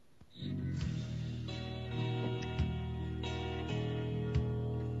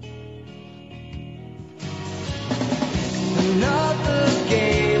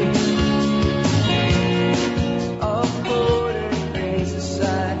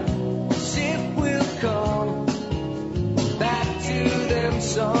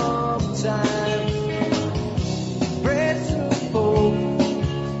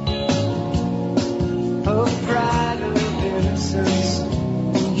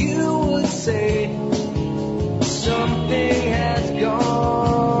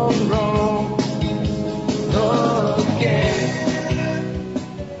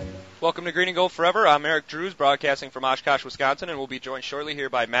Welcome to Green and Gold Forever. I'm Eric Drews, broadcasting from Oshkosh, Wisconsin, and we'll be joined shortly here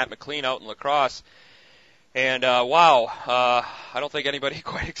by Matt McLean out in La Crosse. And I don't think anybody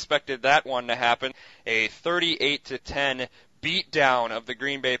quite expected that one to happen. A 38-10 beatdown of the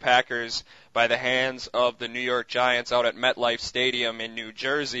Green Bay Packers by the hands of the New York Giants out at MetLife Stadium in New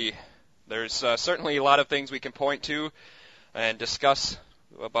Jersey. There's certainly a lot of things we can point to and discuss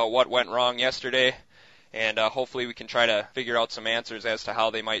about what went wrong yesterday. And hopefully we can try to figure out some answers as to how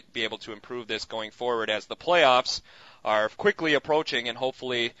they might be able to improve this going forward as the playoffs are quickly approaching, and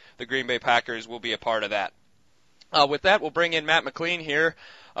hopefully the Green Bay Packers will be a part of that. With that, we'll bring in Matt McLean here.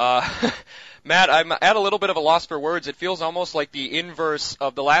 Matt, I'm at a little bit of a loss for words. It feels almost like the inverse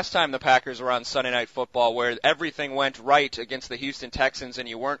of the last time the Packers were on Sunday Night Football, where everything went right against the Houston Texans and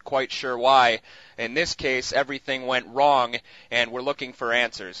you weren't quite sure why. In this case, everything went wrong, and we're looking for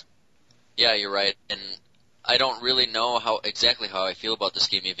answers. Yeah, you're right, and I don't really know exactly how I feel about this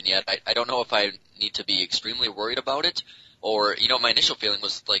game even yet. I don't know if I need to be extremely worried about it, or, my initial feeling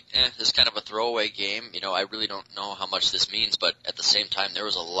was like, this is kind of a throwaway game. I really don't know how much this means, but at the same time, there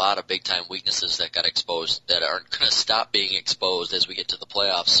was a lot of big-time weaknesses that got exposed that aren't going to stop being exposed as we get to the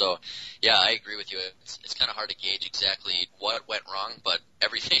playoffs. So, yeah, I agree with you. It's kind of hard to gauge exactly what went wrong, but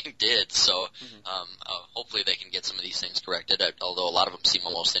everything did. So, hopefully they can get some of these things corrected, although a lot of them seem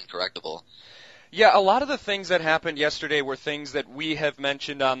almost incorrectable. Yeah, a lot of the things that happened yesterday were things that we have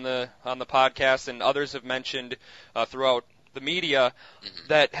mentioned on the podcast and others have mentioned throughout the media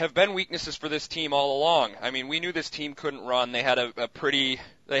that have been weaknesses for this team all along. I mean, we knew this team couldn't run. They had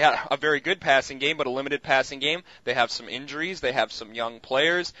they had a very good passing game, but a limited passing game. They have some injuries. They have some young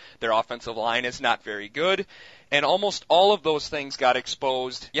players. Their offensive line is not very good. And almost all of those things got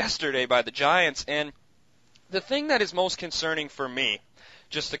exposed yesterday by the Giants. And the thing that is most concerning for me,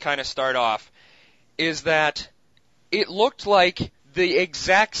 just to kind of start off, is that it looked like the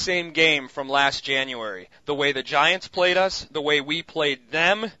exact same game from last January. The way the Giants played us, the way we played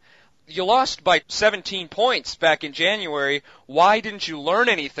them. You lost by 17 points back in January. Why didn't you learn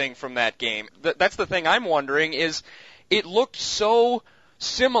anything from that game? That's the thing I'm wondering, is it looked so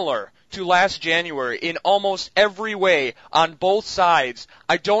similar to last January in almost every way on both sides.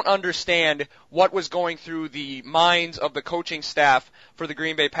 I don't understand what was going through the minds of the coaching staff for the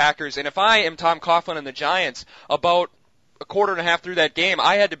Green Bay Packers. And if I am Tom Coughlin and the Giants, about a quarter and a half through that game,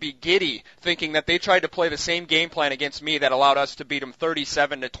 I had to be giddy thinking that they tried to play the same game plan against me that allowed us to beat them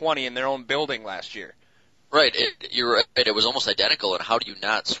 37-20 in their own building last year. Right. You're right. It was almost identical. And how do you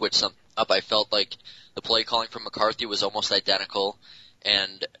not switch something up? I felt like the play calling from McCarthy was almost identical.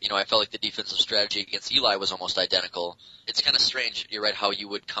 And, I felt like the defensive strategy against Eli was almost identical. It's kind of strange, you're right, how you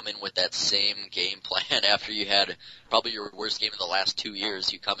would come in with that same game plan after you had probably your worst game in the last 2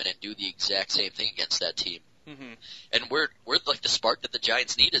 years. You come in and do the exact same thing against that team. Mm-hmm. And we're like the spark that the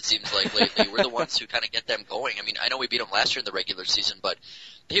Giants need, it seems like, lately. We're the ones who kind of get them going. I mean, I know we beat them last year in the regular season, but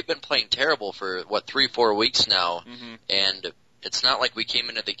they've been playing terrible for, 3-4 weeks now. Mm-hmm. And it's not like we came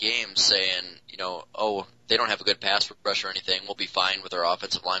into the game saying, they don't have a good pass rush or anything. We'll be fine with our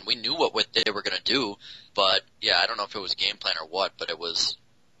offensive line. We knew what they were going to do, but yeah, I don't know if it was game plan or what, but it was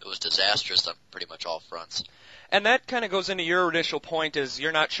disastrous on pretty much all fronts. And that kind of goes into your initial point, is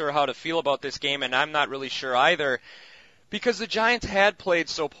you're not sure how to feel about this game, and I'm not really sure either, because the Giants had played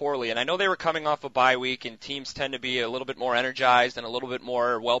so poorly. And I know they were coming off a bye week, and teams tend to be a little bit more energized and a little bit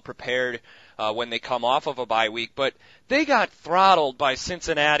more well-prepared when they come off of a bye week. But they got throttled by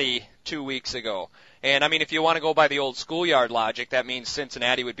Cincinnati 2 weeks ago. And, I mean, if you want to go by the old schoolyard logic, that means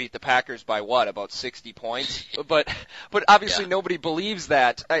Cincinnati would beat the Packers by what, about 60 points? But obviously nobody believes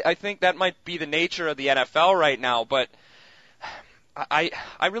that. I think that might be the nature of the NFL right now, but I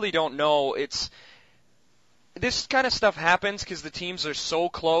really don't know. This kind of stuff happens because the teams are so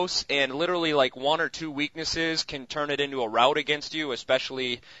close, and literally like one or two weaknesses can turn it into a rout against you,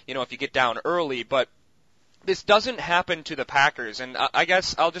 especially, if you get down early. But this doesn't happen to the Packers, and I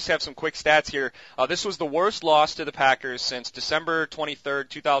guess I'll just have some quick stats here. This was the worst loss to the Packers since December 23rd,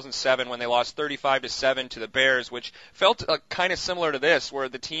 2007, when they lost 35-7 to the Bears, which felt kind of similar to this, where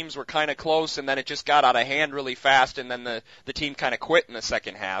the teams were kind of close, and then it just got out of hand really fast, and then the team kind of quit in the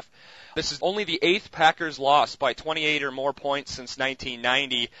second half. This is only the 8th Packers loss by 28 or more points since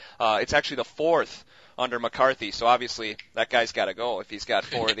 1990. It's actually the 4th under McCarthy, so obviously that guy's got to go if he's got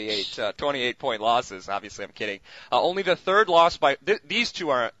 4 of the 8 28-point losses. Obviously, I'm kidding. Only the 3rd loss by these two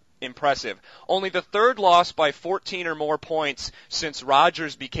are impressive. Only the 3rd loss by 14 or more points since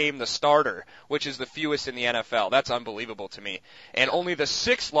Rodgers became the starter, which is the fewest in the NFL. That's unbelievable to me. And only the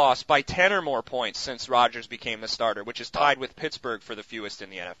 6th loss by 10 or more points since Rodgers became the starter, which is tied with Pittsburgh for the fewest in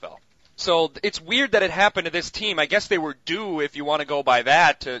the NFL. So it's weird that it happened to this team. I guess they were due, if you want to go by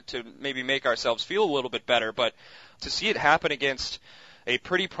that, to maybe make ourselves feel a little bit better. But to see it happen against a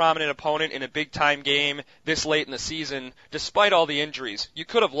pretty prominent opponent in a big-time game this late in the season, despite all the injuries, you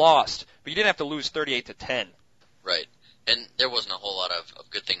could have lost, but you didn't have to lose 38-10. Right. And there wasn't a whole lot of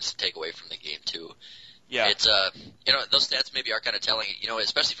good things to take away from the game, too. Yeah. It's, those stats maybe are kind of telling,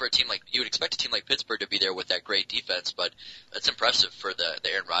 especially for a team like, you would expect a team like Pittsburgh to be there with that great defense, but it's impressive for the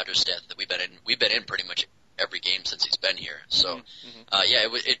Aaron Rodgers stat that we've been in pretty much every game since he's been here. So,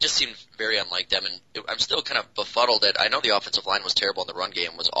 it just seemed very unlike them, and I'm still kind of befuddled that I know the offensive line was terrible and the run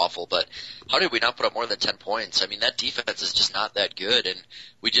game was awful, but how did we not put up more than 10 points? I mean, that defense is just not that good, and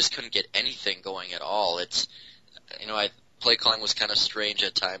we just couldn't get anything going at all. It's, play calling was kind of strange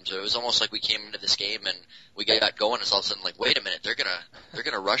at times. It was almost like we came into this game and we got going, and all of a sudden, like, wait a minute, they're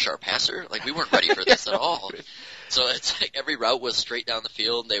gonna rush our passer? Like, we weren't ready for this at all. So it's like every route was straight down the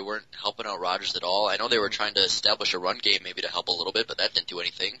field. They weren't helping out Rodgers at all. I know they were trying to establish a run game maybe to help a little bit, but that didn't do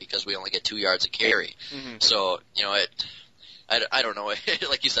anything because we only get 2 yards a carry. Mm-hmm. So, I don't know.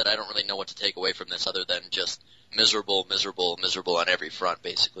 Like you said, I don't really know what to take away from this other than just miserable on every front,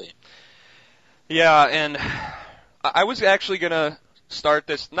 basically. Yeah, and I was actually going to start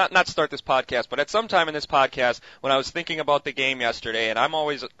this, not start this podcast, but at some time in this podcast, when I was thinking about the game yesterday, and I'm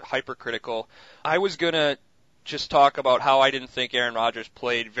always hypercritical, I was going to just talk about how I didn't think Aaron Rodgers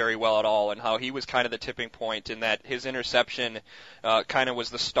played very well at all, and how he was kind of the tipping point, in that his interception kind of was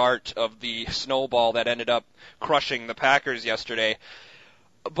the start of the snowball that ended up crushing the Packers yesterday.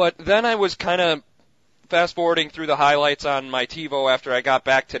 But then I was kind of fast-forwarding through the highlights on my TiVo after I got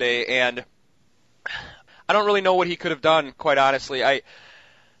back today, and I don't really know what he could have done, quite honestly.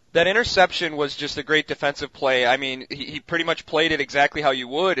 That interception was just a great defensive play. I mean, he pretty much played it exactly how you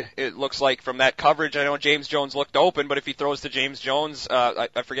would, it looks like, from that coverage. I know James Jones looked open, but if he throws to James Jones, I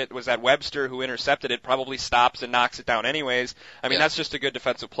forget, was that Webster who intercepted it, probably stops and knocks it down anyways. I mean, That's just a good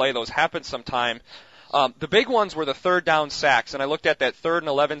defensive play. Those happen sometime. The big ones were the third down sacks, and I looked at that 3rd and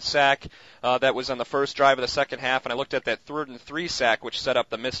 11 sack that was on the first drive of the second half, and I looked at that 3rd and 3 sack, which set up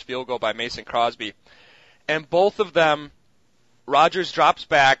the missed field goal by Mason Crosby. And both of them, Rodgers drops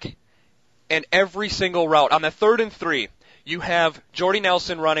back, and every single route, on the 3rd and 3, you have Jordy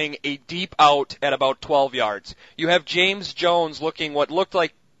Nelson running a deep out at about 12 yards. You have James Jones looking what looked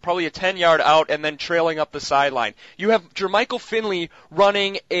like probably a 10-yard out and then trailing up the sideline. You have Jermichael Finley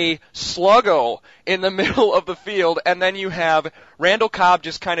running a sluggo in the middle of the field, and then you have Randall Cobb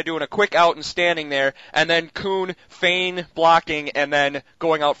just kind of doing a quick out and standing there, and then Kuhn feign blocking and then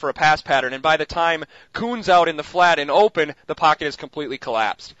going out for a pass pattern. And by the time Kuhn's out in the flat and open, the pocket is completely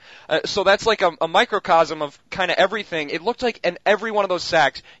collapsed. So that's like a microcosm of kind of everything. It looked like in every one of those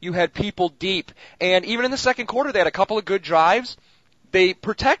sacks, you had people deep. And even in the second quarter, they had a couple of good drives. They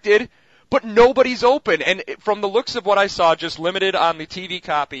protected, but nobody's open. And from the looks of what I saw, just limited on the TV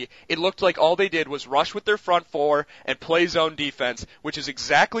copy, it looked like all they did was rush with their front four and play zone defense, which is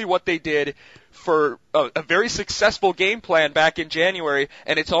exactly what they did for a very successful game plan back in January.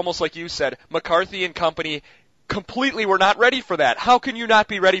 And it's almost like you said, McCarthy and company completely were not ready for that. How can you not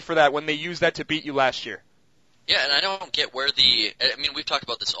be ready for that when they used that to beat you last year? Yeah, and I don't get where we've talked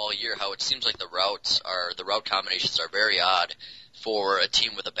about this all year, how it seems like the route combinations are very odd for a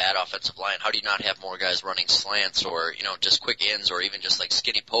team with a bad offensive line. How do you not have more guys running slants or, just quick ins or even just like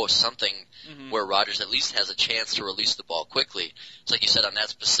skinny posts, something where Rodgers at least has a chance to release the ball quickly? It's like you said on that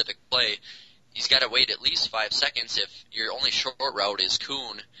specific play, he's got to wait at least 5 seconds. If your only short route is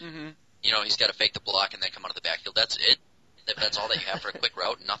Kuhn, he's got to fake the block and then come out of the backfield. That's it. If that's all that you have for a quick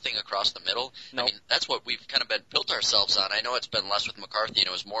route, nothing across the middle. Nope. I mean, that's what we've kind of been built ourselves on. I know it's been less with McCarthy and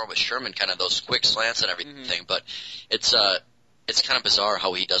it was more with Sherman, kind of those quick slants and everything, but it's kind of bizarre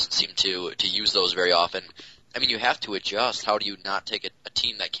how he doesn't seem to use those very often. I mean, you have to adjust. How do you not take a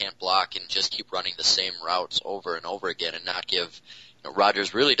team that can't block and just keep running the same routes over and over again and not give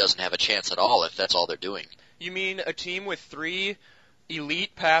Rodgers really doesn't have a chance at all if that's all they're doing. You mean a team with 3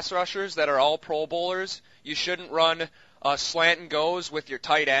 elite pass rushers that are all Pro Bowlers? You shouldn't run slant and goes with your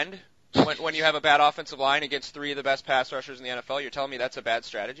tight end when you have a bad offensive line against 3 of the best pass rushers in the NFL? You're telling me that's a bad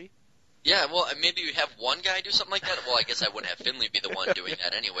strategy? Yeah, well, maybe you have one guy do something like that. Well, I guess I wouldn't have Finley be the one doing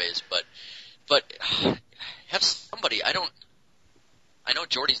that anyways, but have somebody. I know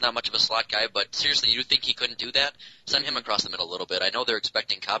Jordy's not much of a slot guy, but seriously, you think he couldn't do that? Send him across the middle a little bit. I know they're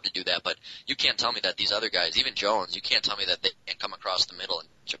expecting Cobb to do that, but you can't tell me that these other guys, even Jones, you can't tell me that they can't come across the middle and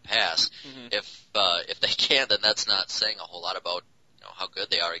catch a pass. If they can, then that's not saying a whole lot about how good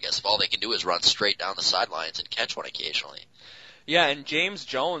they are, I guess. If all they can do is run straight down the sidelines and catch one occasionally. Yeah, and James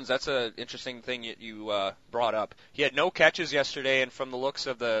Jones, that's an interesting thing you brought up. He had no catches yesterday, and from the looks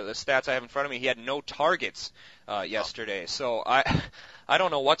of the stats I have in front of me, he had no targets yesterday. So I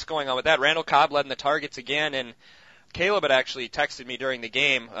don't know what's going on with that. Randall Cobb led in the targets again, and Caleb had actually texted me during the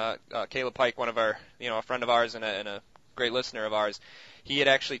game. Caleb Pike, one of our, a friend of ours and a great listener of ours, he had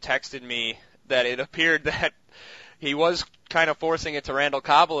actually texted me that it appeared that he was kind of forcing it to Randall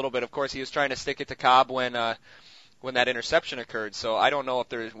Cobb a little bit. Of course, he was trying to stick it to Cobb when that interception occurred. So I don't know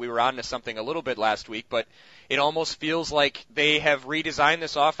if we were on to something a little bit last week, but it almost feels like they have redesigned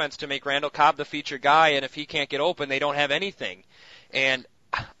this offense to make Randall Cobb the feature guy, and if he can't get open, they don't have anything. And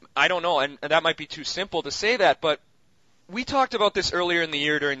I don't know, and that might be too simple to say that, but we talked about this earlier in the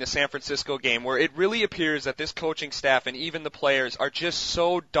year during the San Francisco game, where it really appears that this coaching staff and even the players are just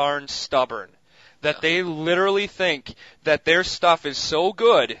so darn stubborn that they literally think that their stuff is so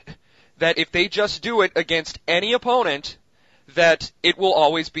good that if they just do it against any opponent, that it will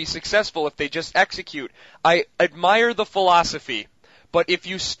always be successful if they just execute. I admire the philosophy, but if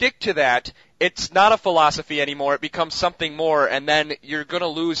you stick to that, it's not a philosophy anymore. It becomes something more, and then you're going to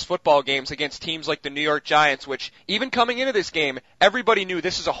lose football games against teams like the New York Giants, which even coming into this game, everybody knew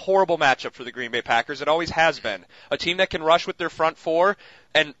this is a horrible matchup for the Green Bay Packers. It always has been. A team that can rush with their front four,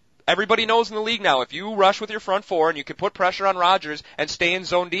 and everybody knows in the league now, if you rush with your front four and you can put pressure on Rodgers and stay in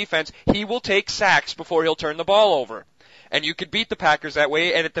zone defense, he will take sacks before he'll turn the ball over. And you could beat the Packers that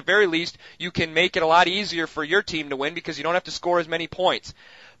way, and at the very least, you can make it a lot easier for your team to win because you don't have to score as many points.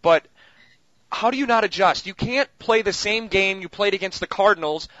 But how do you not adjust? You can't play the same game you played against the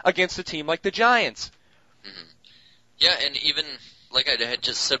Cardinals against a team like the Giants. Mm-hmm. Yeah, and even, like I had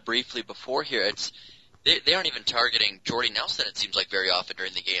just said briefly before here, they aren't even targeting Jordy Nelson, it seems like, very often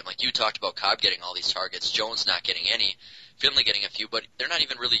during the game. Like you talked about Cobb getting all these targets, Jones not getting any, Finley getting a few, but they're not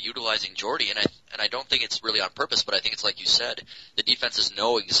even really utilizing Jordy, and I don't think it's really on purpose, but I think it's like you said, the defenses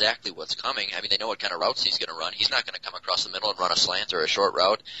know exactly what's coming. I mean, they know what kind of routes he's going to run. He's not going to come across the middle and run a slant or a short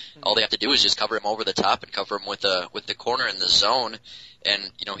route. Mm-hmm. All they have to do is just cover him over the top and cover him with the corner in the zone,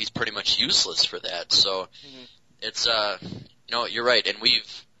 and he's pretty much useless for that. So it's you're right, and we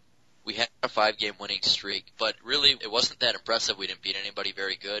had a 5-game winning streak, but really it wasn't that impressive. We didn't beat anybody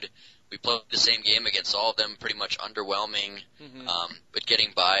very good. We played the same game against all of them, pretty much underwhelming, but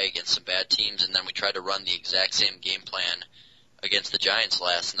getting by against some bad teams, and then we tried to run the exact same game plan against the Giants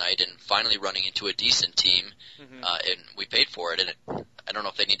last night, and finally running into a decent team, and we paid for it. And I don't know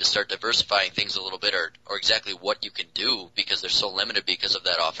if they need to start diversifying things a little bit, or exactly what you can do, because they're so limited because of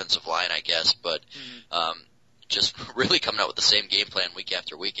that offensive line, I guess, but just really coming out with the same game plan week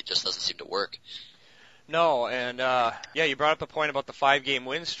after week, it just doesn't seem to work. No, and you brought up a point about the 5-game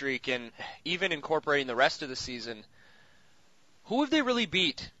win streak, and even incorporating the rest of the season. Who have they really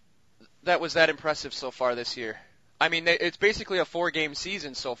beat that was that impressive so far this year? I mean, it's basically a 4-game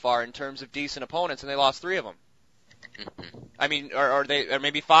season so far in terms of decent opponents, and they lost 3 of them. I mean, or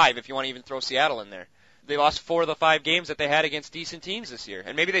maybe 5 if you want to even throw Seattle in there. They lost 4 of the 5 games that they had against decent teams this year.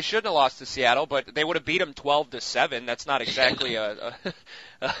 And maybe they shouldn't have lost to Seattle, but they would have beat them 12-7. That's not exactly a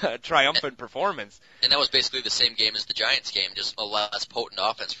triumphant performance. And that was basically the same game as the Giants game, just a less potent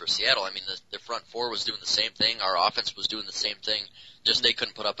offense for Seattle. I mean, the front four was doing the same thing. Our offense was doing the same thing. Just they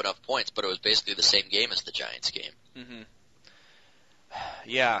couldn't put up enough points, but it was basically the same game as the Giants game. Mm-hmm.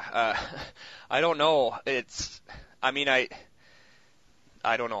 Yeah, I don't know.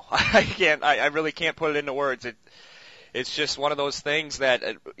 I don't know. I really can't put it into words. It's just one of those things that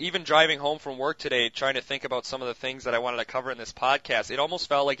even driving home from work today, trying to think about some of the things that I wanted to cover in this podcast, it almost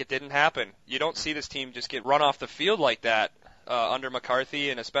felt like it didn't happen. You don't see this team just get run off the field like that under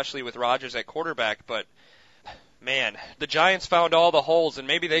McCarthy, and especially with Rodgers at quarterback. But man, the Giants found all the holes, and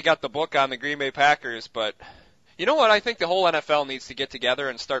maybe they got the book on the Green Bay Packers, but you know what? I think the whole NFL needs to get together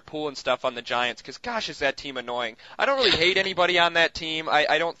and start pooling stuff on the Giants, because gosh, is that team annoying. I don't really hate anybody on that team.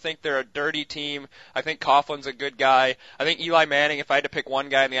 I don't think they're a dirty team. I think Coughlin's a good guy. I think Eli Manning, if I had to pick one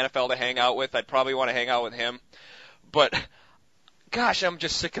guy in the NFL to hang out with, I'd probably want to hang out with him. But gosh, I'm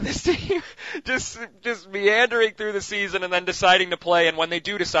just sick of this team. just meandering through the season and then deciding to play, and when they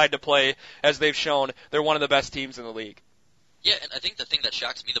do decide to play, as they've shown, they're one of the best teams in the league. Yeah, and I think the thing that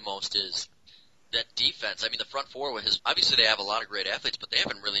shocks me the most is that defense. I mean, the front four obviously they have a lot of great athletes, but they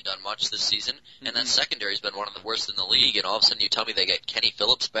haven't really done much this season. Mm-hmm. And that secondary has been one of the worst in the league. And all of a sudden, you tell me they get Kenny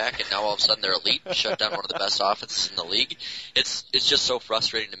Phillips back, and now all of a sudden they're elite and shut down one of the best offenses in the league. It's just so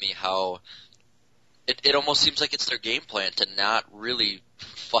frustrating to me how it almost seems like it's their game plan to not really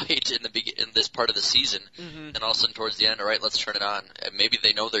fight in this part of the season, and all of a sudden towards the end, all right, let's turn it on. And maybe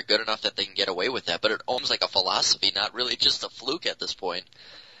they know they're good enough that they can get away with that, but it almost like a philosophy, not really just a fluke at this point.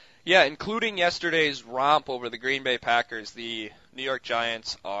 Yeah, including yesterday's romp over the Green Bay Packers, the New York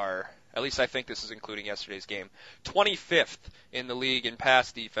Giants are, at least I think this is including yesterday's game, 25th in the league in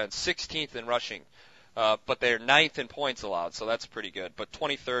pass defense, 16th in rushing, but they're 9th in points allowed, so that's pretty good, but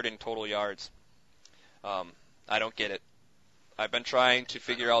 23rd in total yards. I don't get it. I've been trying to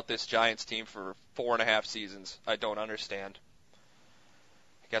figure out this Giants team for 4.5 seasons. I don't understand.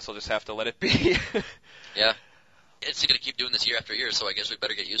 I guess I'll just have to let it be. Yeah. It's going to keep doing this year after year, so I guess we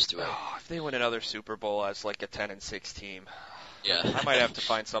better get used to it. Oh, if they win another Super Bowl as like a 10-6 team, yeah, I might have to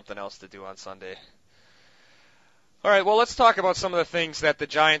find something else to do on Sunday. All right, well, let's talk about some of the things that the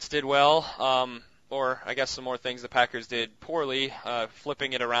Giants did well, or I guess some more things the Packers did poorly,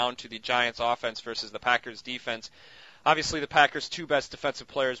 flipping it around to the Giants offense versus the Packers defense. Obviously, the Packers' two best defensive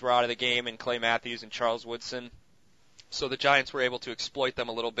players were out of the game in Clay Matthews and Charles Woodson. So the Giants were able to exploit them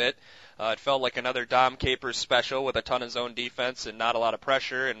a little bit. It felt like another Dom Capers special with a ton of zone defense and not a lot of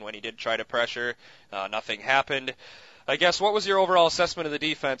pressure. And when he did try to pressure, nothing happened. I guess, what was your overall assessment of the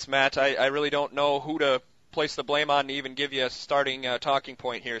defense, Matt? I really don't know who to place the blame on to even give you a starting talking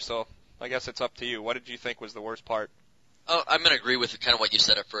point here. So I guess it's up to you. What did you think was the worst part? Oh, I'm going to agree with kind of what you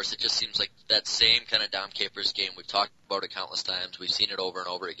said at first. It just seems like that same kind of Dom Capers game. We've talked about it countless times. We've seen it over and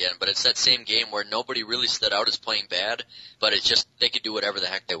over again. But it's that same game where nobody really stood out as playing bad, but it's just they could do whatever the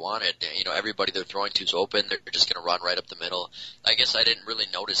heck they wanted. You know, everybody they're throwing to is open. They're just going to run right up the middle. I guess I didn't really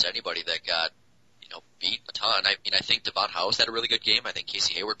notice anybody that got, beat a ton. I think Devon House had a really good game. I think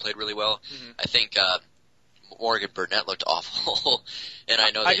Casey Hayward played really well. Mm-hmm. I think Morgan Burnett looked awful. And I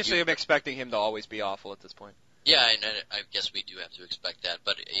know that I just am expecting him to always be awful at this point. Yeah, and I guess we do have to expect that.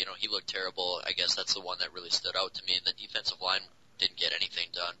 But, he looked terrible. I guess that's the one that really stood out to me. And the defensive line didn't get anything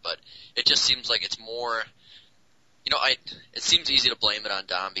done. But it just seems like it's more, it seems easy to blame it on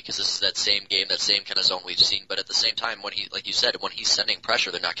Dom because this is that same game, that same kind of zone we've seen. But at the same time, when like you said, when he's sending pressure,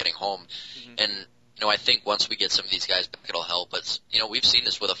 they're not getting home. Mm-hmm. And, I think once we get some of these guys back, it'll help. But, we've seen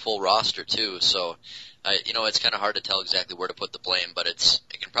this with a full roster, too. So, it's kind of hard to tell exactly where to put the blame. But it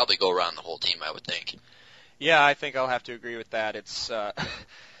can probably go around the whole team, I would think. Yeah, I think I'll have to agree with that.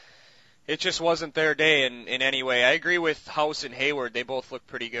 It just wasn't their day in any way. I agree with House and Hayward. They both look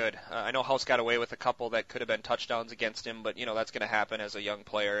pretty good. I know House got away with a couple that could have been touchdowns against him, but, that's going to happen as a young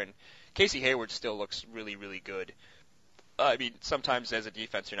player. And Casey Hayward still looks really, really good. I mean, sometimes as a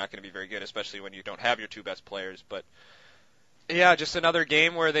defense you're not going to be very good, especially when you don't have your two best players. But, yeah, just another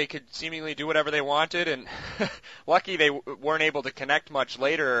game where they could seemingly do whatever they wanted, and lucky they weren't able to connect much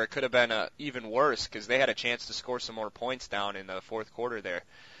later, or it could have been even worse because they had a chance to score some more points down in the fourth quarter there.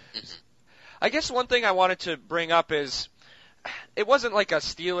 Mm-hmm. I guess one thing I wanted to bring up is it wasn't like a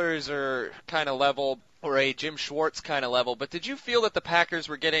Steelers or kind of level or a Jim Schwartz kind of level, but did you feel that the Packers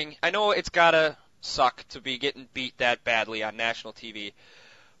were getting – I know it's got to suck to be getting beat that badly on national TV,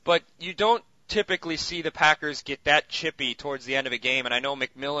 but you don't typically see the Packers get that chippy towards the end of a game, and I know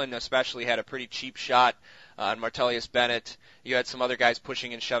McMillan especially had a pretty cheap shot on Martellus Bennett. You had some other guys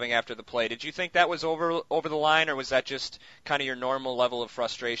pushing and shoving after the play. Did you think that was over the line, or was that just kind of your normal level of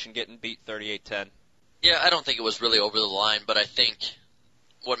frustration getting beat 38-10? Yeah, I don't think it was really over the line, but I think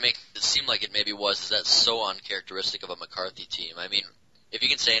what makes it seem like it maybe was is that's so uncharacteristic of a McCarthy team. I mean, if you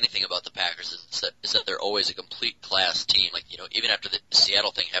can say anything about the Packers, it's that they're always a complete class team. Like, even after the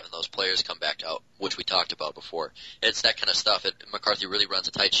Seattle thing, having those players come back out, which we talked about before, it's that kind of stuff. McCarthy really runs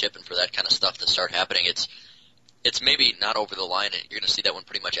a tight ship, and for that kind of stuff to start happening, it's maybe not over the line. You're going to see that when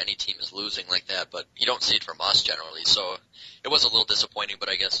pretty much any team is losing like that, but you don't see it from us generally. So it was a little disappointing, but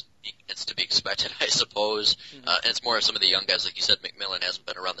I guess it's to be expected, I suppose. Mm-hmm. And it's more of some of the young guys, like you said. McMillan hasn't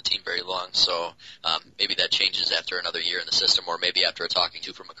been around the team very long, so maybe that changes after another year in the system, or maybe after a talking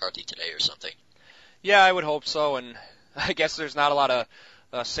to from McCarthy today or something. Yeah, I would hope so, and I guess there's not a lot of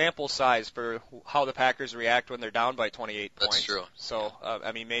sample size for how the Packers react when they're down by 28 points. That's true. So,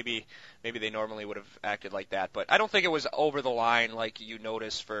 I mean, maybe they normally would have acted like that, but I don't think it was over the line like you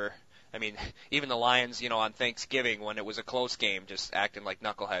notice for, I mean, even the Lions, on Thanksgiving when it was a close game, just acting like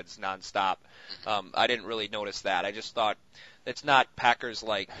knuckleheads nonstop. I didn't really notice that. I just thought it's not Packers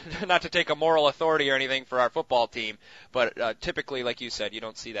like, not to take a moral authority or anything for our football team, but typically, like you said, you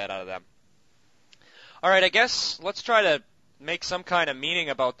don't see that out of them. All right, I guess let's try to make some kind of meaning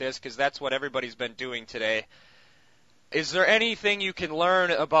about this, because that's what everybody's been doing today. Is there anything you can learn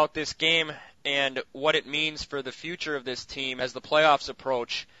about this game and what it means for the future of this team as the playoffs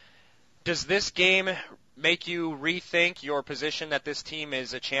approach? Does this game make you rethink your position that this team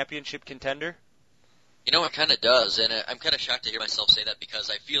is a championship contender? You know, it kind of does, and I'm kind of shocked to hear myself say that because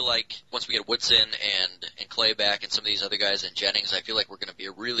I feel like once we get Woodson and Clay back and some of these other guys and Jennings, I feel like we're going to be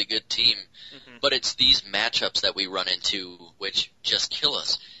a really good team. Mm-hmm. But it's these matchups that we run into which just kill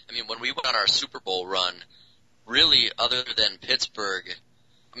us. I mean, when we went on our Super Bowl run, really, other than Pittsburgh,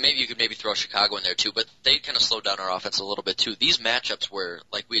 maybe you could throw Chicago in there too, but they kind of slowed down our offense a little bit too. These matchups where,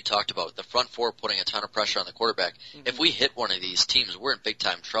 like we had talked about, the front four putting a ton of pressure on the quarterback, mm-hmm. if we hit one of these teams, we're in big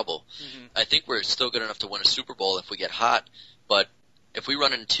time trouble. Mm-hmm. I think we're still good enough to win a Super Bowl if we get hot, but if we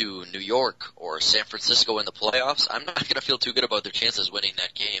run into New York or San Francisco in the playoffs, I'm not going to feel too good about their chances winning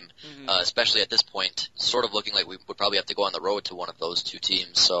that game, mm-hmm. Especially at this point, sort of looking like we would probably have to go on the road to one of those two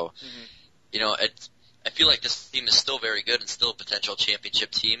teams. So, mm-hmm. you know, I feel like this team is still very good and still a potential championship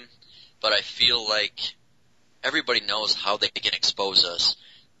team, but I feel like everybody knows how they can expose us.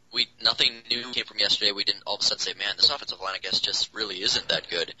 Nothing new came from yesterday. We didn't all of a sudden say, man, this offensive line, I guess, just really isn't that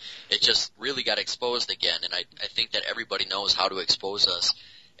good. It just really got exposed again, and I think that everybody knows how to expose us,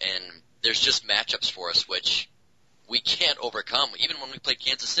 and there's just matchups for us which we can't overcome. Even when we played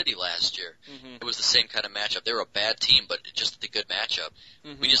Kansas City last year, mm-hmm. it was the same kind of matchup. They were a bad team, but just a good matchup.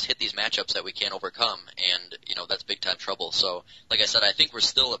 Mm-hmm. We just hit these matchups that we can't overcome, and, you know, that's big-time trouble. So, like I said, I think we're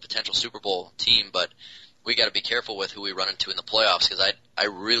still a potential Super Bowl team, but we got to be careful with who we run into in the playoffs because I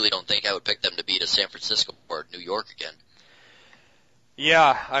really don't think I would pick them to beat a San Francisco or New York again.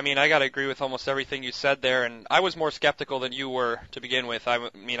 Yeah, I mean, I got to agree with almost everything you said there, and I was more skeptical than you were to begin with. I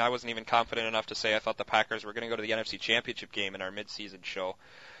mean, I wasn't even confident enough to say I thought the Packers were going to go to the NFC Championship game in our midseason show.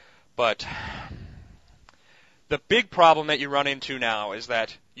 But the big problem that you run into now is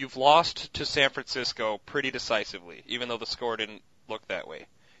that you've lost to San Francisco pretty decisively, even though the score didn't look that way.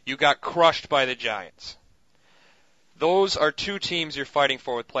 You got crushed by the Giants. Those are two teams you're fighting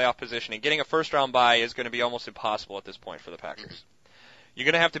for with playoff positioning. Getting a first-round bye is going to be almost impossible at this point for the Packers. Mm-hmm. You're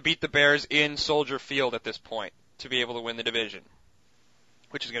going to have to beat the Bears in Soldier Field at this point to be able to win the division,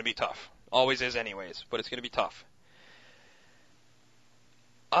 which is going to be tough. Always is anyways, but it's going to be tough.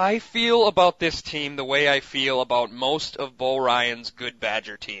 I feel about this team the way I feel about most of Bo Ryan's good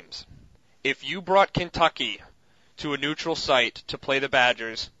Badger teams. If you brought Kentucky to a neutral site to play the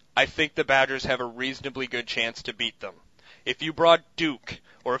Badgers, I think the Badgers have a reasonably good chance to beat them. If you brought Duke,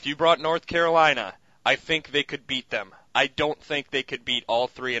 or if you brought North Carolina, I think they could beat them. I don't think they could beat all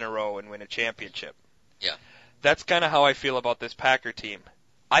three in a row and win a championship. Yeah. That's kind of how I feel about this Packer team.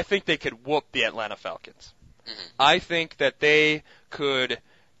 I think they could whoop the Atlanta Falcons. Mm-hmm. I think that they could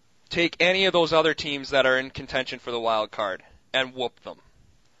take any of those other teams that are in contention for the wild card and whoop them.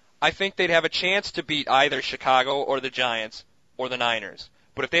 I think they'd have a chance to beat either Chicago or the Giants or the Niners.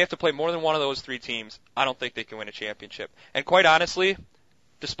 But if they have to play more than one of those three teams, I don't think they can win a championship. And quite honestly,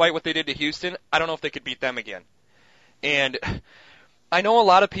 despite what they did to Houston, I don't know if they could beat them again. And I know a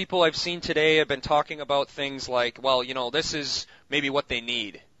lot of people I've seen today have been talking about things like, well, you know, this is maybe what they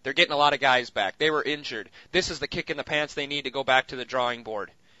need. They're getting a lot of guys back. They were injured. This is the kick in the pants they need to go back to the drawing board.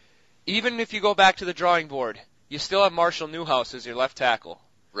 Even if you go back to the drawing board, you still have Marshall Newhouse as your left tackle.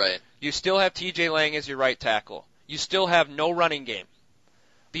 Right. You still have T.J. Lang as your right tackle. You still have no running game.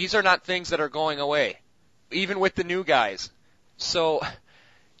 These are not things that are going away, even with the new guys. So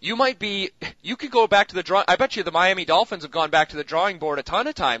you could go back to the drawing. I bet you the Miami Dolphins have gone back to the drawing board a ton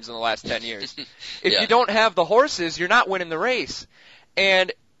of times in the last 10 years. If you don't have the horses, you're not winning the race.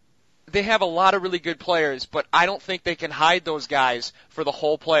 And they have a lot of really good players, but I don't think they can hide those guys for the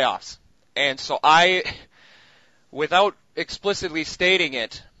whole playoffs. And so without explicitly stating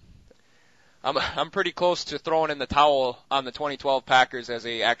it, I'm pretty close to throwing in the towel on the 2012 Packers as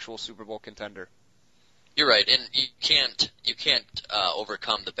a actual Super Bowl contender. You're right, and you can't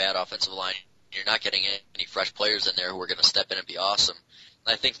overcome the bad offensive line. You're not getting any fresh players in there who are going to step in and be awesome.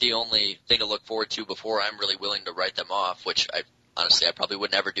 I think the only thing to look forward to before I'm really willing to write them off, which honestly I probably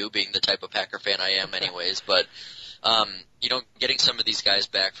would never do, being the type of Packer fan I am anyways, but getting some of these guys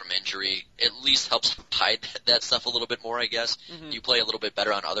back from injury at least helps hide that stuff a little bit more, I guess. Mm-hmm. You play a little bit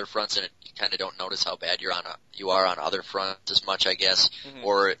better on other fronts, and you kind of don't notice how bad you are on other fronts as much, I guess. Mm-hmm.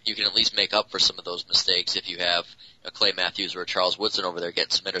 Or you can at least make up for some of those mistakes if you have a Clay Matthews or a Charles Woodson over there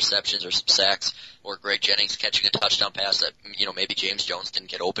getting some interceptions or some sacks, or Greg Jennings catching a touchdown pass that maybe James Jones didn't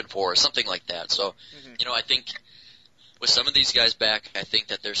get open for, or something like that. So, I think with some of these guys back, I think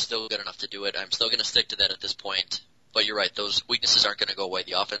that they're still good enough to do it. I'm still going to stick to that at this point. But you're right, those weaknesses aren't going to go away.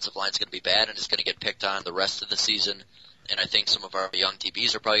 The offensive line's going to be bad, and it's going to get picked on the rest of the season. And I think some of our young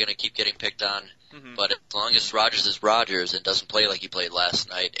DBs are probably going to keep getting picked on. Mm-hmm. But as long as Rodgers is Rodgers and doesn't play like he played last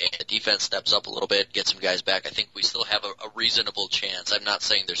night, and the defense steps up a little bit, gets some guys back, I think we still have a reasonable chance. I'm not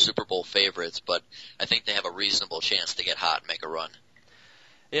saying they're Super Bowl favorites, but I think they have a reasonable chance to get hot and make a run.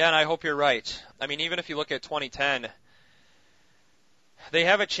 Yeah, and I hope you're right. I mean, even if you look at 2010, they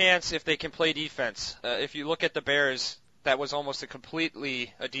have a chance if they can play defense. If you look at the Bears, that was almost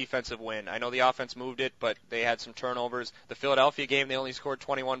completely a defensive win. I know the offense moved it, but they had some turnovers. The Philadelphia game, they only scored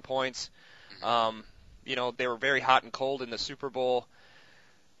 21 points. They were very hot and cold in the Super Bowl.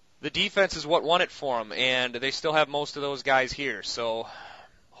 The defense is what won it for them, and they still have most of those guys here. So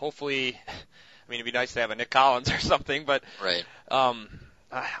hopefully, it'd be nice to have a Nick Collins or something, but right.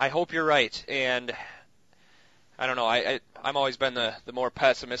 I hope you're right. And I don't know. I'm always been the more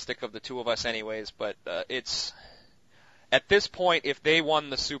pessimistic of the two of us anyways, but it's at this point, if they won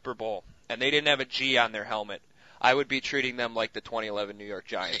the Super Bowl and they didn't have a G on their helmet, I would be treating them like the 2011 New York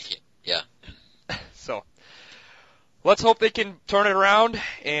Giants. Yeah. So let's hope they can turn it around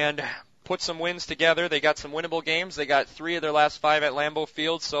and put some wins together. They got some winnable games. They got 3 of their last 5 at Lambeau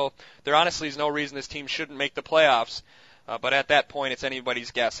Field, so there honestly is no reason this team shouldn't make the playoffs. But at that point, it's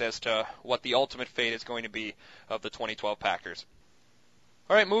anybody's guess as to what the ultimate fate is going to be of the 2012 Packers.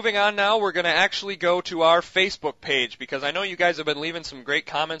 All right, moving on now, we're going to actually go to our Facebook page because I know you guys have been leaving some great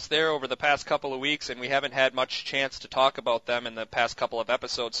comments there over the past couple of weeks, and we haven't had much chance to talk about them in the past couple of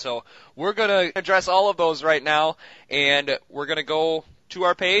episodes. So we're going to address all of those right now, and we're going to go to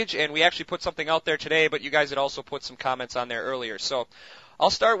our page, and we actually put something out there today, but you guys had also put some comments on there earlier. So I'll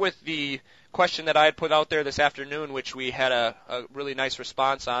start with the question that I had put out there this afternoon, which we had a really nice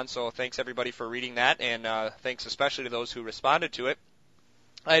response on, so thanks everybody for reading that, and thanks especially to those who responded to it.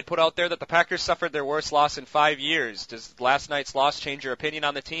 I had put out there that the Packers suffered their worst loss in 5 years. Does last night's loss change your opinion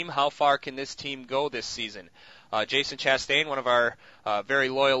on the team? How far can this team go this season? Jason Chastain, one of our very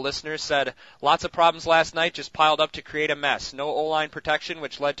loyal listeners, said, lots of problems last night just piled up to create a mess. No O-line protection,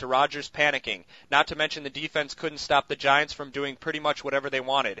 which led to Rodgers panicking. Not to mention the defense couldn't stop the Giants from doing pretty much whatever they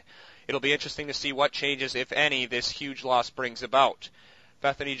wanted. It'll be interesting to see what changes, if any, this huge loss brings about.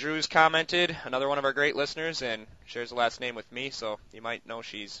 Bethany Drews commented, another one of our great listeners, and shares the last name with me, so you might know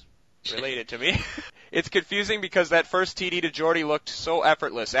she's related to me. It's confusing because that first TD to Jordy looked so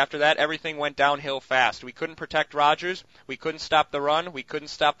effortless. After that, everything went downhill fast. We couldn't protect Rodgers, we couldn't stop the run, we couldn't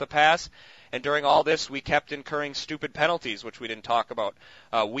stop the pass, and during all this, we kept incurring stupid penalties, which we didn't talk about.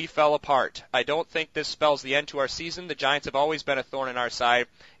 We fell apart. I don't think this spells the end to our season. The Giants have always been a thorn in our side.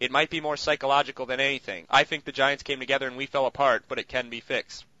 It might be more psychological than anything. I think the Giants came together and we fell apart, but it can be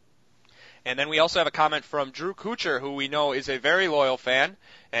fixed. And then we also have a comment from Drew Kuchar, who we know is a very loyal fan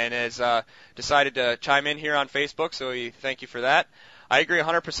and has decided to chime in here on Facebook, so we thank you for that. I agree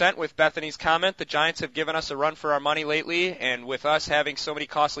 100% with Bethany's comment. The Giants have given us a run for our money lately, and with us having so many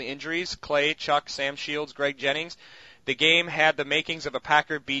costly injuries, Clay, Chuck, Sam Shields, Greg Jennings, the game had the makings of a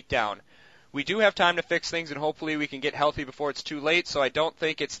Packer beatdown. We do have time to fix things, and hopefully we can get healthy before it's too late, so I don't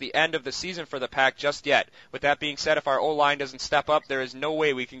think it's the end of the season for the Pack just yet. With that being said, if our O-line doesn't step up, there is no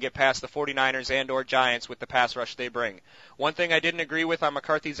way we can get past the 49ers and or Giants with the pass rush they bring. One thing I didn't agree with on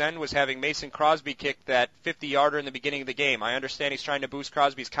McCarthy's end was having Mason Crosby kick that 50-yarder in the beginning of the game. I understand he's trying to boost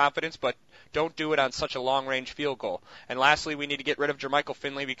Crosby's confidence, but don't do it on such a long-range field goal. And lastly, we need to get rid of Jermichael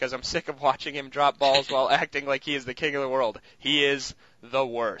Finley because I'm sick of watching him drop balls while acting like he is the king of the world. He is the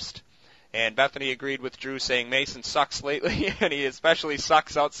worst. And Bethany agreed with Drew, saying Mason sucks lately, and he especially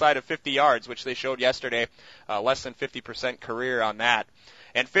sucks outside of 50 yards, which they showed yesterday, less than 50% career on that.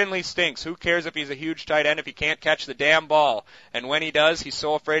 And Finley stinks. Who cares if he's a huge tight end if he can't catch the damn ball? And when he does, he's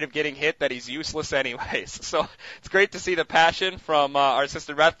so afraid of getting hit that he's useless anyways. So it's great to see the passion from our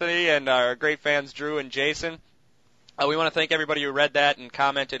sister Bethany and our great fans Drew and Jason. We want to thank everybody who read that and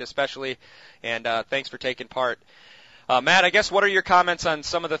commented especially, and thanks for taking part. Matt, I guess what are your comments on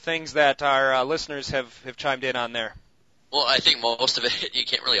some of the things that our listeners have chimed in on there? Well, I think most of it you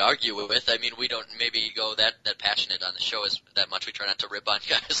can't really argue with. I mean, we don't maybe go that passionate on the show as that much. We try not to rip on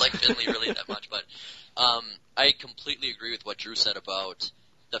guys like Finley really that much. But I completely agree with what Drew said about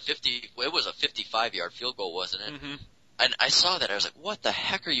the 50. It was a 55-yard field goal, wasn't it? Mm-hmm. And I saw that. I was like, what the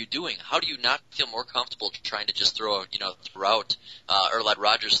heck are you doing? How do you not feel more comfortable trying to just throw, throughout or let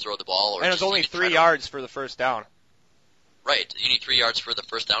Rodgers throw the ball? Or and it was only 3 yards for the first down. Right. You need 3 yards for the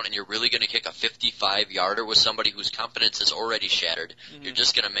first down, and you're really going to kick a 55-yarder with somebody whose confidence is already shattered. Mm-hmm. You're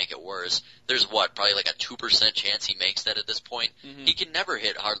just going to make it worse. There's probably like a 2% chance he makes that at this point. Mm-hmm. He can never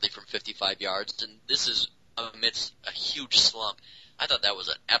hit hardly from 55 yards, and this is amidst a huge slump. I thought that was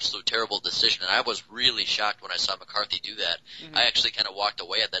an absolute terrible decision, and I was really shocked when I saw McCarthy do that. Mm-hmm. I actually kind of walked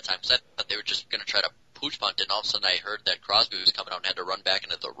away at that time because I thought they were just going to try to pooch punt, and all of a sudden I heard that Crosby was coming out and had to run back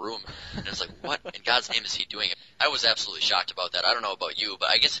into the room. And I was like, what in God's name is he doing? I was absolutely shocked about that. I don't know about you, but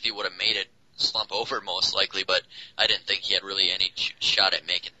I guess if he would have made it slump over most likely, but I didn't think he had really any shot at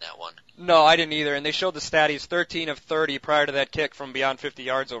making that one. No, I didn't either. And they showed the stat. He's 13 of 30 prior to that kick from beyond 50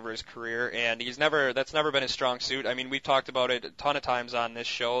 yards over his career, and that's never been his strong suit. I mean, we've talked about it a ton of times on this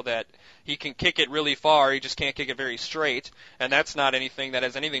show that he can kick it really far. He just can't kick it very straight, and that's not anything that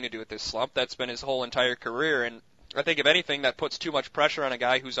has anything to do with this slump. That's been his whole entire career, and I think if anything, that puts too much pressure on a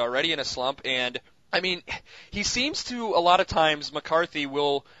guy who's already in a slump. And I mean, he seems to a lot of times McCarthy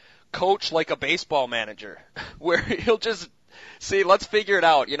will coach like a baseball manager, where he'll just say, let's figure it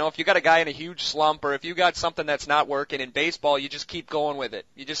out. You know, if you got a guy in a huge slump, or if you got something that's not working in baseball, you just keep going with it.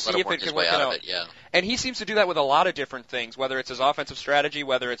 You just see if it can work out. Yeah. And he seems to do that with a lot of different things, whether it's his offensive strategy,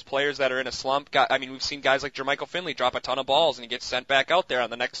 whether it's players that are in a slump. I mean, we've seen guys like Jermichael Finley drop a ton of balls and he gets sent back out there on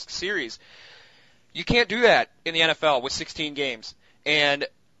the next series. You can't do that in the NFL with 16 games. And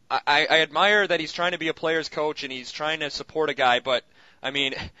I admire that he's trying to be a player's coach and he's trying to support a guy, but I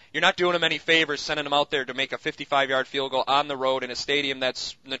mean, you're not doing him any favors sending him out there to make a 55-yard field goal on the road in a stadium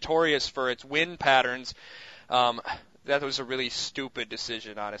that's notorious for its wind patterns. That was a really stupid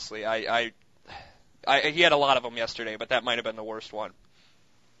decision, honestly. He had a lot of them yesterday, but that might have been the worst one.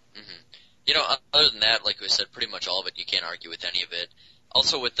 Mm-hmm. You know, other than that, like we said, pretty much all of it, you can't argue with any of it.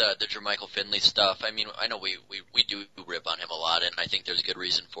 Also with the Jermichael Finley stuff, I mean, I know we do rip on him a lot, and I think there's a good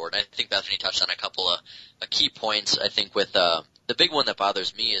reason for it. I think Bethany touched on a couple of key points. I think with the big one that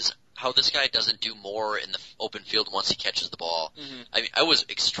bothers me is how this guy doesn't do more in the open field once he catches the ball. Mm-hmm. I mean, I was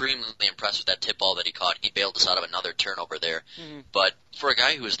extremely impressed with that tip ball that he caught. He bailed us out of another turnover there. Mm-hmm. But for a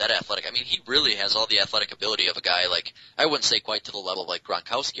guy who is that athletic, I mean, he really has all the athletic ability of a guy like, I wouldn't say quite to the level of like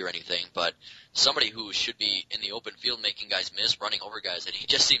Gronkowski or anything, but somebody who should be in the open field making guys miss, running over guys, and he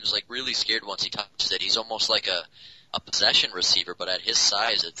just seems like really scared once he touches it. He's almost like a possession receiver, but at his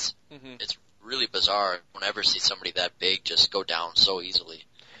size, it's really bizarre. I don't ever see somebody that big just go down so easily.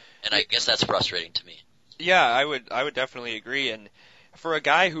 And I guess that's frustrating to me. Yeah, I would definitely agree. And for a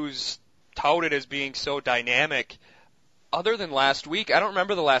guy who's touted as being so dynamic, other than last week, I don't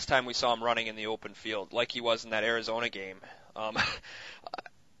remember the last time we saw him running in the open field like he was in that Arizona game.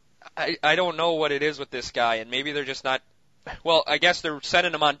 I don't know what it is with this guy, and maybe they're just not. Well, I guess they're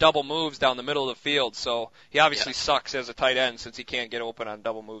sending him on double moves down the middle of the field, so he obviously sucks as a tight end since he can't get open on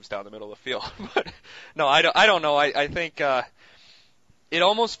double moves down the middle of the field. But no, I don't know. I think it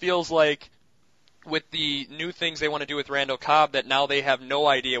almost feels like with the new things they want to do with Randall Cobb that now they have no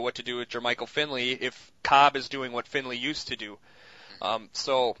idea what to do with Jermichael Finley if Cobb is doing what Finley used to do.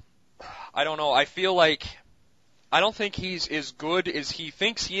 So I don't know. I feel like I don't think he's as good as he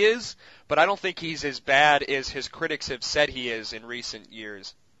thinks he is, but I don't think he's as bad as his critics have said he is in recent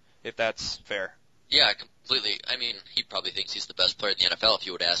years, if that's fair. Yeah, completely. I mean, he probably thinks he's the best player in the NFL if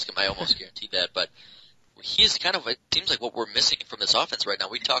you would ask him. I almost guarantee that, but he's kind of, it seems like what we're missing from this offense right now.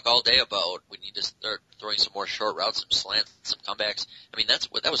 We talk all day about we need to start throwing some more short routes, some slants, some comebacks. I mean,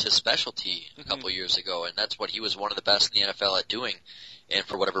 that was his specialty a couple of years ago, and that's what he was one of the best in the NFL at doing. And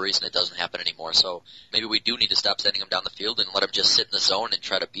for whatever reason, it doesn't happen anymore. So maybe we do need to stop sending him down the field and let him just sit in the zone and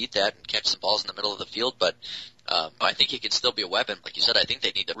try to beat that and catch some balls in the middle of the field. But I think he can still be a weapon. Like you said, I think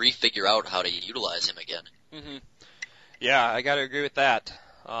they need to refigure out how to utilize him again. Mm-hmm. Yeah, I got to agree with that.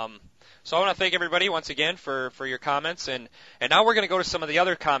 So I want to thank everybody once again for your comments, and now we're going to go to some of the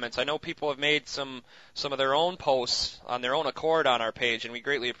other comments. I know people have made some of their own posts on their own accord on our page, and we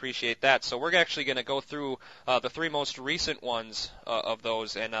greatly appreciate that. So we're actually going to go through the three most recent ones of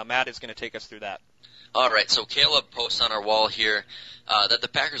those, and Matt is going to take us through that. All right, so Caleb posts on our wall here that the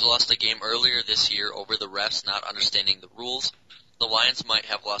Packers lost a game earlier this year over the refs not understanding the rules. The Lions might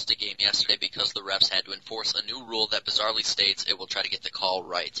have lost a game yesterday because the refs had to enforce a new rule that bizarrely states it will try to get the call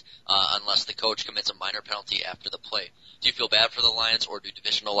right, unless the coach commits a minor penalty after the play. Do you feel bad for the Lions, or do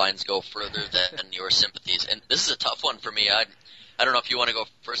divisional lines go further than your sympathies? And this is a tough one for me. I don't know if you want to go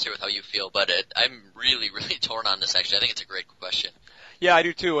first here with how you feel, but I'm really, really torn on this, actually. I think it's a great question. Yeah, I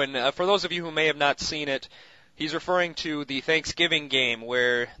do too. And for those of you who may have not seen it, he's referring to the Thanksgiving game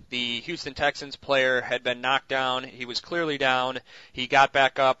where the Houston Texans player had been knocked down. He was clearly down. He got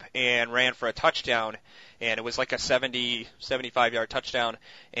back up and ran for a touchdown, and it was like a 70, 75-yard touchdown,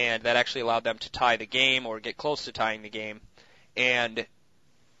 and that actually allowed them to tie the game or get close to tying the game. And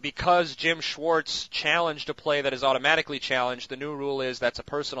because Jim Schwartz challenged a play that is automatically challenged, the new rule is that's a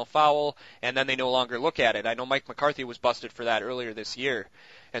personal foul, and then they no longer look at it. I know Mike McCarthy was busted for that earlier this year.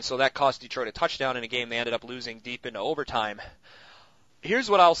 And so that cost Detroit a touchdown in a game they ended up losing deep into overtime. Here's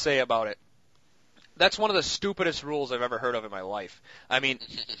what I'll say about it. That's one of the stupidest rules I've ever heard of in my life. I mean,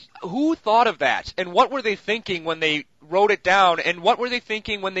 who thought of that? And what were they thinking when they wrote it down? And what were they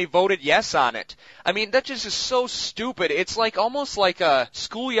thinking when they voted yes on it? I mean, that just is so stupid. It's like almost like a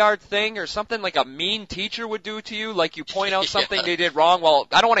schoolyard thing or something like a mean teacher would do to you. Like you point out something they did wrong. Well,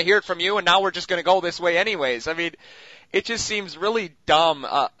 I don't want to hear it from you, and now we're just going to go this way anyways. I mean, it just seems really dumb.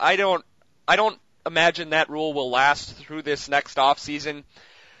 I don't imagine that rule will last through this next off season.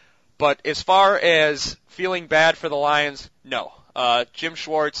 But as far as feeling bad for the Lions, no. Jim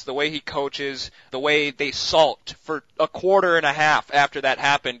Schwartz, the way he coaches, the way they sulked for a quarter and a half after that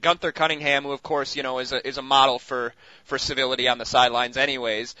happened. Gunther Cunningham, who of course, is a model for civility on the sidelines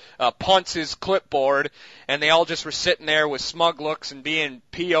anyways, punts his clipboard, and they all just were sitting there with smug looks and being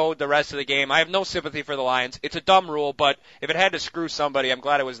PO'd the rest of the game. I have no sympathy for the Lions. It's a dumb rule, but if it had to screw somebody, I'm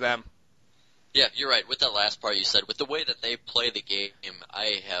glad it was them. Yeah, you're right. With that last part you said, with the way that they play the game,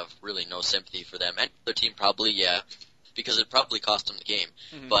 I have really no sympathy for them. And their team probably, yeah, because it probably cost them the game.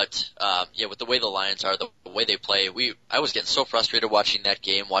 Mm-hmm. But, yeah, with the way the Lions are, the way they play, I was getting so frustrated watching that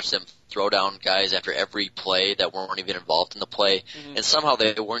game, watch them throw down guys after every play that weren't even involved in the play, mm-hmm. and somehow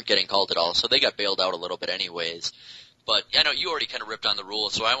they weren't getting called at all, so they got bailed out a little bit anyways. But, yeah, no, you already kind of ripped on the rule,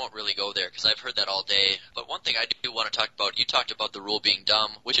 so I won't really go there because I've heard that all day. But one thing I do want to talk about, you talked about the rule being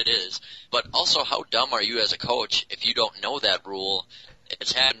dumb, which it is, but also how dumb are you as a coach if you don't know that rule?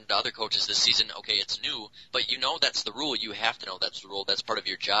 It's happened to other coaches this season. Okay, it's new, but you know that's the rule. You have to know that's the rule. That's part of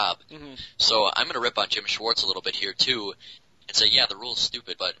your job. Mm-hmm. So I'm going to rip on Jim Schwartz a little bit here, too, and say, yeah, the rule's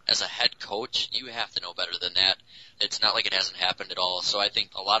stupid, but as a head coach, you have to know better than that. It's not like it hasn't happened at all, so I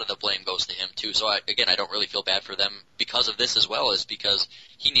think a lot of the blame goes to him, too. So, I don't really feel bad for them because of this as well, as because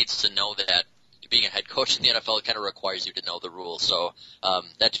he needs to know that being a head coach in the NFL kind of requires you to know the rules. So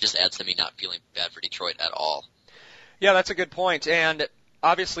that just adds to me not feeling bad for Detroit at all. Yeah, that's a good point, and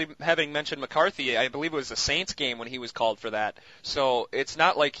obviously, having mentioned McCarthy, I believe it was the Saints game when he was called for that. So it's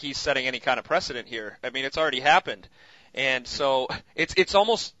not like he's setting any kind of precedent here. I mean, it's already happened. And so it's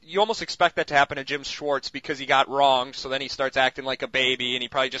almost, you almost expect that to happen to Jim Schwartz because he got wronged, so then he starts acting like a baby, and he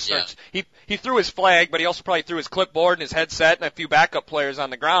probably just starts, he threw his flag, but he also probably threw his clipboard and his headset and a few backup players on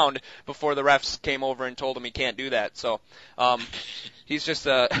the ground before the refs came over and told him he can't do that. So, he's just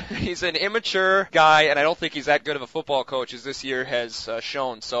he's an immature guy, and I don't think he's that good of a football coach as this year has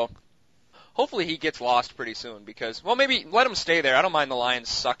shown. So hopefully he gets lost pretty soon because, well, maybe let him stay there. I don't mind the Lions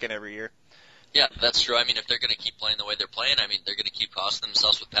sucking every year. Yeah, that's true. I mean, if they're going to keep playing the way they're playing, I mean, they're going to keep costing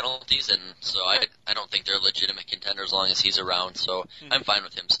themselves with penalties, and so I don't think they're a legitimate contender as long as he's around, so I'm fine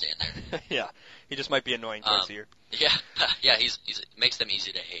with him staying there. Yeah, he just might be annoying twice a year. Yeah, he's makes them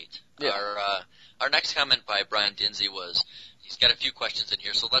easy to hate. Yeah. Our next comment by Brian Dinsey was, he's got a few questions in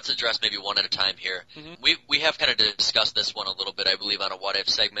here, so let's address maybe one at a time here. Mm-hmm. We have kind of discussed this one a little bit, I believe, on a what-if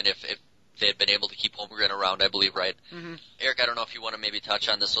segment, if they had been able to keep Holmgren around, I believe, right? Mm-hmm. Eric, I don't know if you want to maybe touch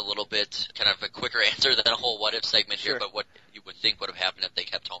on this a little bit, kind of a quicker answer than a whole what-if segment here, but what you would think would have happened if they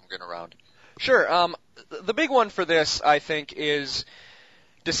kept Holmgren around. Sure. The big one for this, I think, is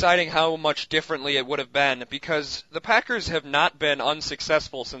deciding how much differently it would have been, because the Packers have not been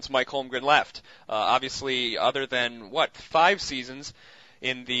unsuccessful since Mike Holmgren left. Obviously, other than, 5 seasons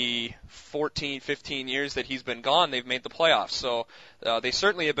in the 14, 15 years that he's been gone, they've made the playoffs. So they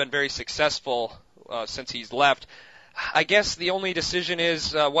certainly have been very successful since he's left. I guess the only decision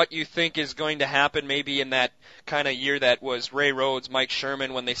is what you think is going to happen maybe in that kind of year that was Ray Rhodes, Mike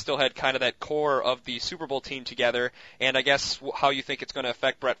Sherman, when they still had kind of that core of the Super Bowl team together, and I guess how you think it's going to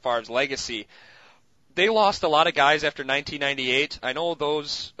affect Brett Favre's legacy. They lost a lot of guys after 1998. I know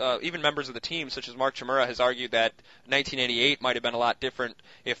those, even members of the team, such as Mark Chmura, has argued that 1988 might have been a lot different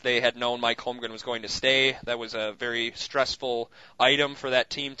if they had known Mike Holmgren was going to stay. That was a very stressful item for that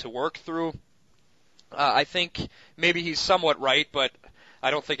team to work through. I think maybe he's somewhat right, but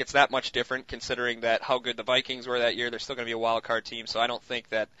I don't think it's that much different considering that how good the Vikings were that year. They're still going to be a wild card team, so I don't think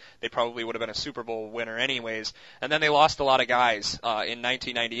that they probably would have been a Super Bowl winner anyways. And then they lost a lot of guys in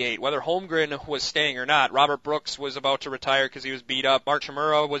 1998. Whether Holmgren was staying or not, Robert Brooks was about to retire because he was beat up. Mark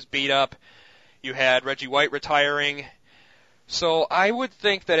Chmura was beat up. You had Reggie White retiring. So I would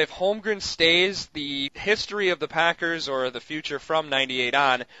think that if Holmgren stays, the history of the Packers or the future from 98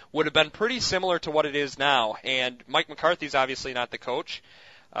 on would have been pretty similar to what it is now. And Mike McCarthy's obviously not the coach.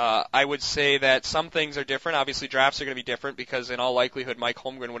 I would say that some things are different. Obviously, drafts are going to be different because in all likelihood, Mike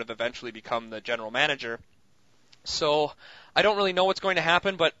Holmgren would have eventually become the general manager. So I don't really know what's going to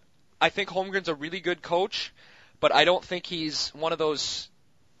happen, but I think Holmgren's a really good coach, but I don't think he's one of those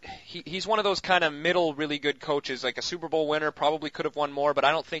he's one of those kind of middle really good coaches, like a Super Bowl winner, probably could have won more, but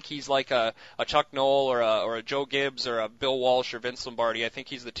I don't think he's like a Chuck Noll or a Joe Gibbs or a Bill Walsh or Vince Lombardi. I think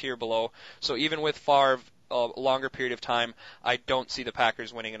he's the tier below. So even with Favre a longer period of time, I don't see the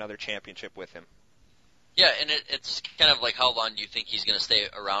Packers winning another championship with him. Yeah, and it's kind of like how long do you think he's going to stay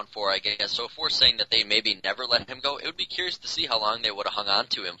around for, I guess. So if we're saying that they maybe never let him go, it would be curious to see how long they would have hung on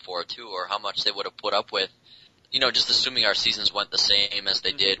to him for, too, or how much they would have put up with. Just assuming our seasons went the same as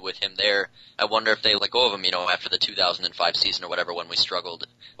they did with him there, I wonder if they let go of him, after the 2005 season or whatever when we struggled,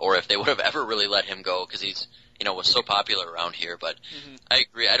 or if they would have ever really let him go because he's, was so popular around here. But I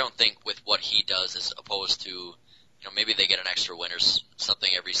agree. I don't think with what he does as opposed to, maybe they get an extra win or something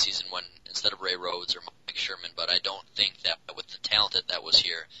every season when instead of Ray Rhodes or Mike Sherman, but I don't think that with the talent that was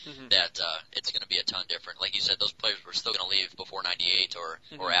here, that it's going to be a ton different. Like you said, those players were still going to leave before '98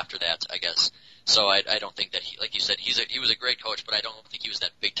 or after that, I guess. So I don't think that like you said, he was a great coach, but I don't think he was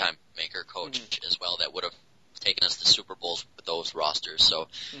that big time maker coach as well that would have taken us to Super Bowls with those rosters. So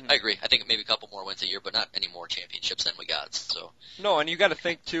I agree. I think maybe a couple more wins a year, but not any more championships than we got. So no, and you got to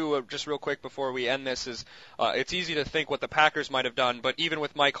think too. Just real quick before we end this is it's easy to think what the Packers might have done, but even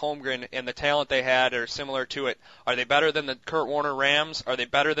with Mike Holmgren and the talent they had or similar to it, are they better than the Kurt Warner Rams? Are they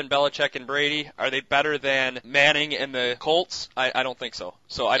better than Belichick and Brady? Are they better than Manning and the Colts? I don't think so.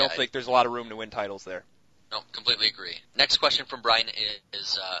 So I don't think there's a lot of room to win titles there. No, completely agree. Next question from Brian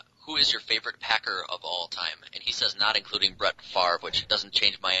is who is your favorite Packer of all time? And he says not including Brett Favre, which doesn't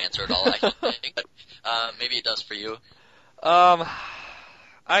change my answer at all, I don't think. But maybe it does for you.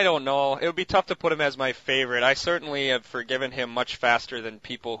 I don't know. It would be tough to put him as my favorite. I certainly have forgiven him much faster than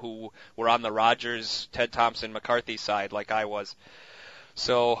people who were on the Rodgers, Ted Thompson, McCarthy side like I was.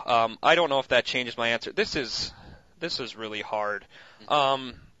 So I don't know if that changes my answer. This is really hard.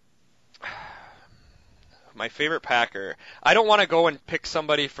 My favorite Packer. I don't want to go and pick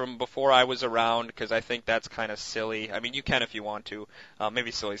somebody from before I was around because I think that's kind of silly. I mean, you can if you want to.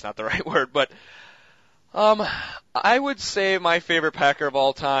 Maybe silly is not the right word, but I would say my favorite Packer of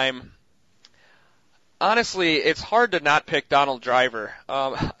all time. Honestly, it's hard to not pick Donald Driver.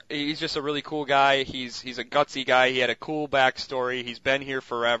 He's just a really cool guy. He's a gutsy guy. He had a cool backstory. He's been here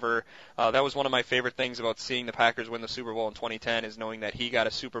forever. That was one of my favorite things about seeing the Packers win the Super Bowl in 2010 is knowing that he got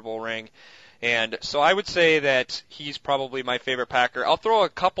a Super Bowl ring. And so I would say that he's probably my favorite Packer. I'll throw a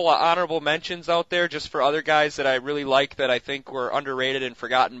couple of honorable mentions out there just for other guys that I really like that I think were underrated and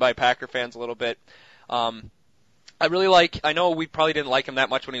forgotten by Packer fans a little bit. I know we probably didn't like him that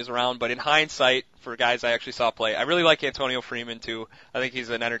much when he was around, but in hindsight, for guys I actually saw play, I really like Antonio Freeman too. I think he's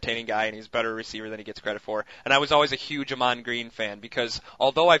an entertaining guy and he's a better receiver than he gets credit for. And I was always a huge Ahman Green fan because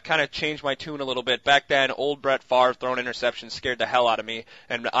although I've kind of changed my tune a little bit, back then old Brett Favre throwing interceptions scared the hell out of me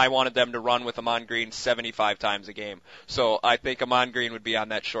and I wanted them to run with Ahman Green 75 times a game. So I think Ahman Green would be on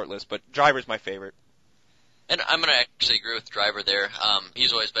that short list, but Driver's my favorite. And I'm going to actually agree with Driver there.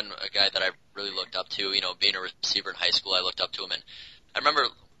 He's always been a guy that I really looked up to. Being a receiver in high school, I looked up to him. And I remember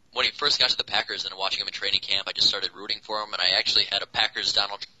when he first got to the Packers and watching him in training camp, I just started rooting for him. And I actually had a Packers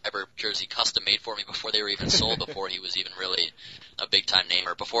Donald Driver jersey custom made for me before they were even sold, before he was even really a big-time name,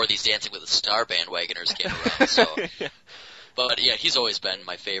 or before these Dancing with the Star bandwagoners came around. So. Yeah. But yeah, he's always been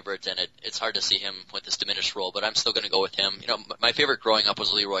my favorite, and it's hard to see him with this diminished role, but I'm still going to go with him. My favorite growing up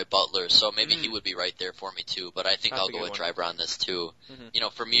was Leroy Butler, so maybe he would be right there for me too, but I think I'll go with Driver on this too.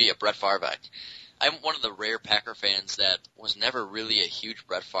 For me, Brett Favre, I'm one of the rare Packer fans that was never really a huge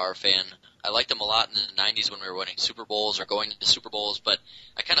Brett Favre fan. I liked him a lot in the 90s when we were winning Super Bowls or going to Super Bowls, but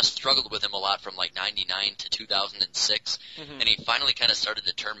I kind of struggled with him a lot from like 99 to 2006, and he finally kind of started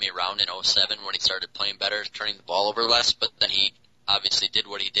to turn me around in 07 when he started playing better, turning the ball over less, but then he obviously did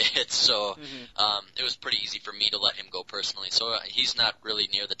what he did, so it was pretty easy for me to let him go personally. So he's not really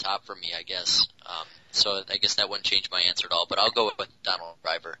near the top for me, I guess. So I guess that wouldn't change my answer at all, but I'll go with Donald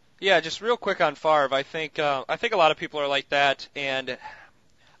Driver. Yeah, just real quick on Favre, I think a lot of people are like that, and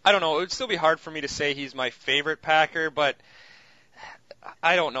I don't know, it would still be hard for me to say he's my favorite Packer, but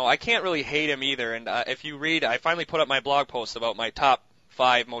I don't know. I can't really hate him either, and if you read, I finally put up my blog post about my top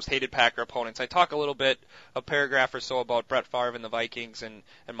 5 most hated Packer opponents. I talk a little bit, a paragraph or so about Brett Favre and the Vikings and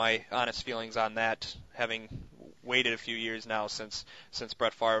my honest feelings on that, having waited a few years now since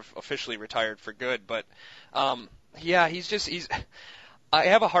Brett Favre officially retired for good. But yeah, he's I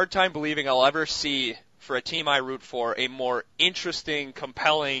have a hard time believing I'll ever see, for a team I root for, a more interesting,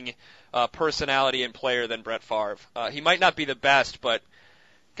 compelling personality and player than Brett Favre. He might not be the best, but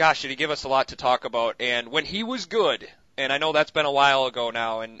gosh, did he give us a lot to talk about. And when he was good, and I know that's been a while ago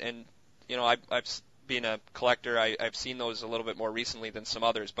now, and I've been a collector, I've seen those a little bit more recently than some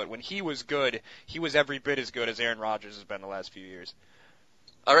others, but when he was good, he was every bit as good as Aaron Rodgers has been the last few years.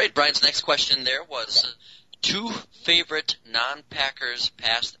 All right, Brian's next question there was two favorite non-Packers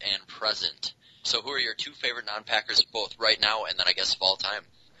past and present. So who are your two favorite non-Packers both right now and then I guess of all time?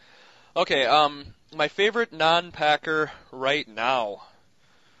 Okay, my favorite non-Packer right now.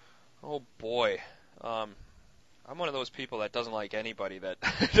 Oh boy. I'm one of those people that doesn't like anybody that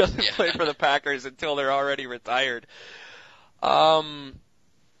doesn't play for the Packers until they're already retired.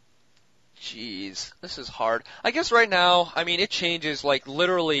 Jeez, this is hard. I guess right now, I mean, it changes like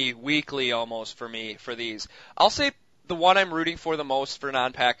literally weekly almost for me for these. I'll say the one I'm rooting for the most for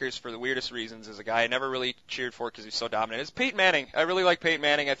non-Packers for the weirdest reasons is a guy I never really cheered for because he's so dominant. It's Peyton Manning. I really like Peyton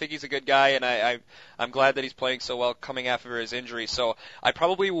Manning. I think he's a good guy, and I'm glad that he's playing so well coming after his injury. So I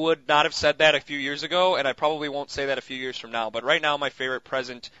probably would not have said that a few years ago, and I probably won't say that a few years from now. But right now, my favorite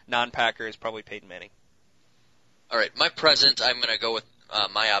present non-Packer is probably Peyton Manning. All right, my present, I'm going to go with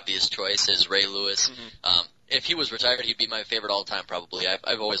my obvious choice is Ray Lewis. Mm-hmm. If he was retired, he'd be my favorite all time probably.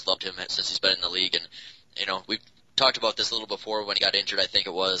 I've always loved him since he's been in the league, and you know we've talked about this a little before when he got injured, I think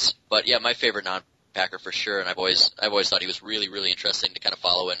it was. But yeah, my favorite non-Packer for sure, and I've always thought he was really, really interesting to kind of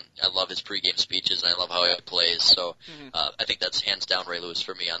follow, and I love his pregame speeches, and I love how he plays. So I think that's hands down Ray Lewis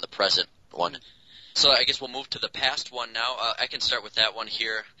for me on the present one. So I guess we'll move to the past one now. I can start with that one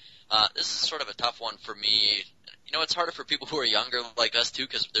here. This is sort of a tough one for me. You know, it's harder for people who are younger like us too,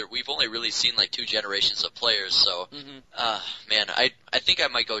 because we've only really seen like two generations of players. So, man, I think I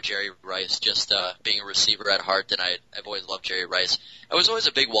might go Jerry Rice, just being a receiver at heart, and I've always loved Jerry Rice. I was always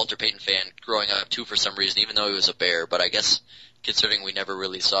a big Walter Payton fan growing up too, for some reason, even though he was a Bear. But I guess considering we never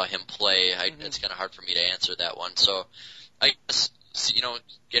really saw him play, it's kind of hard for me to answer that one. So, I guess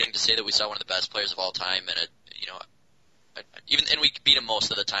getting to say that we saw one of the best players of all time, and and we beat him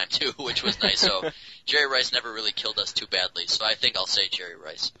most of the time too, which was nice. So Jerry Rice never really killed us too badly. So I think I'll say Jerry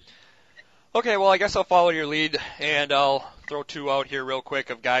Rice. Okay, well I guess I'll follow your lead, and I'll throw two out here real quick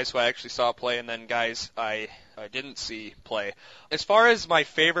of guys who I actually saw play and then guys I didn't see play. As far as my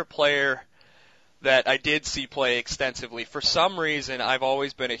favorite player that I did see play extensively, for some reason I've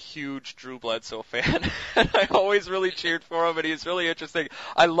always been a huge Drew Bledsoe fan. And I always really cheered for him, and he's really interesting.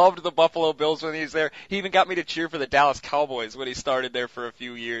 I loved the Buffalo Bills when he was there. He even got me to cheer for the Dallas Cowboys when he started there for a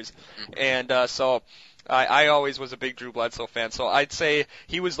few years. And so I always was a big Drew Bledsoe fan. So I'd say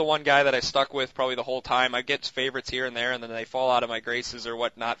he was the one guy that I stuck with probably the whole time. I get favorites here and there, and then they fall out of my graces or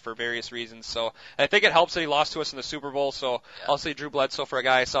whatnot for various reasons. So I think it helps that he lost to us in the Super Bowl. So I'll say Drew Bledsoe for a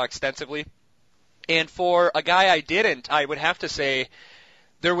guy I saw extensively. And for a guy I didn't, I would have to say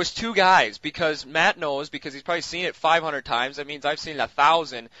there was two guys, because Matt knows, because he's probably seen it 500 times. That means I've seen it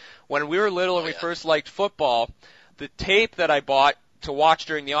 1,000. When we were little and we first liked football, the tape that I bought to watch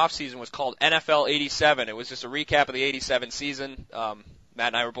during the off season was called NFL 87. It was just a recap of the 87 season. Matt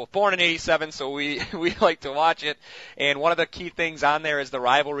and I were both born in 87, so we like to watch it. And one of the key things on there is the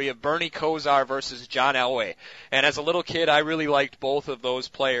rivalry of Bernie Kosar versus John Elway. And as a little kid, I really liked both of those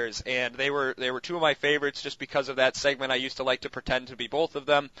players, and they were two of my favorites just because of that segment. I used to like to pretend to be both of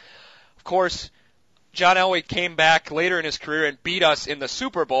them. Of course, John Elway came back later in his career and beat us in the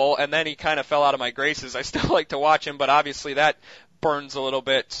Super Bowl, and then he kind of fell out of my graces. I still like to watch him, but obviously that burns a little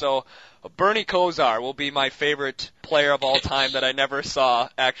bit. So Bernie Kosar will be my favorite player of all time that I never saw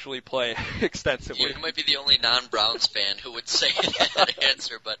actually play extensively. You might be the only non-Browns fan who would say that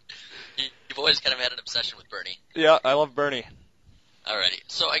answer, but you've always kind of had an obsession with Bernie. Yeah, I love Bernie. Alrighty,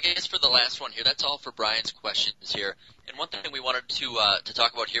 so I guess for the last one here, that's all for Brian's questions here. And one thing we wanted to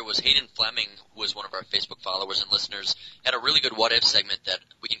talk about here was Hayden Fleming, who was one of our Facebook followers and listeners, had a really good what-if segment that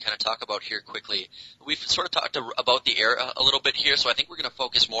we can kind of talk about here quickly. We've sort of talked about the era a little bit here, so I think we're going to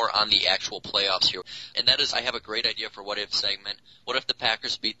focus more on the actual playoffs here. And that is, I have a great idea for what-if segment. What if the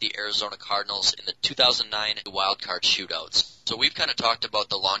Packers beat the Arizona Cardinals in the 2009 Wild Card shootouts? So we've kind of talked about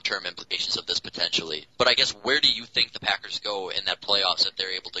the long-term implications of this potentially. But I guess where do you think the Packers go in that playoffs if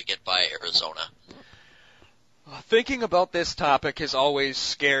they're able to get by Arizona? Thinking about this topic has always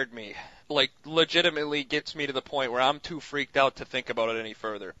scared me. Like, legitimately gets me to the point where I'm too freaked out to think about it any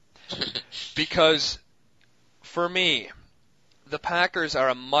further. Because, for me, the Packers are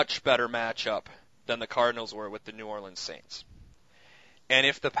a much better matchup than the Cardinals were with the New Orleans Saints. And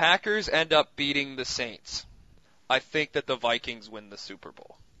if the Packers end up beating the Saints, I think that the Vikings win the Super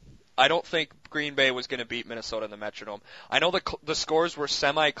Bowl. I don't think Green Bay was going to beat Minnesota in the Metrodome. I know the scores were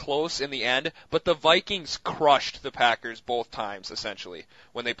semi-close in the end, but the Vikings crushed the Packers both times, essentially,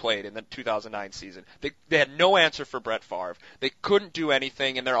 when they played in the 2009 season. They had no answer for Brett Favre. They couldn't do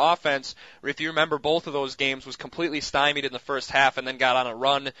anything, and their offense, if you remember, both of those games was completely stymied in the first half and then got on a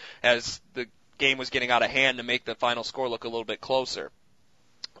run as the game was getting out of hand to make the final score look a little bit closer.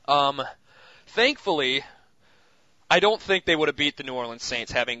 Thankfully, I don't think they would have beat the New Orleans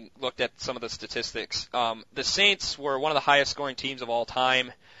Saints, having looked at some of the statistics. The Saints were one of the highest scoring teams of all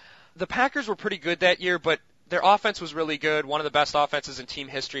time. The Packers were pretty good that year, but their offense was really good, one of the best offenses in team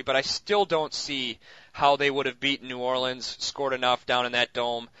history, but I still don't see how they would have beaten New Orleans, scored enough down in that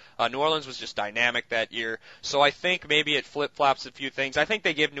dome. New Orleans was just dynamic that year, so I think maybe it flip-flops a few things. I think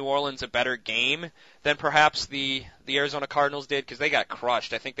they give New Orleans a better game than perhaps the Arizona Cardinals did, because they got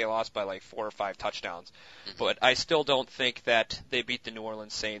crushed. I think they lost by like 4 or 5 touchdowns. But I still don't think that they beat the New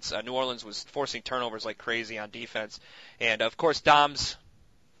Orleans Saints. New Orleans was forcing turnovers like crazy on defense. And, of course, Dom's,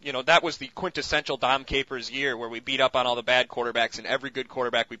 that was the quintessential Dom Capers year where we beat up on all the bad quarterbacks, and every good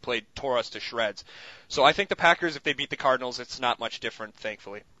quarterback we played tore us to shreds. So I think the Packers, if they beat the Cardinals, it's not much different,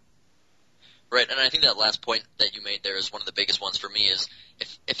 thankfully. Right, and I think that last point that you made there is one of the biggest ones for me is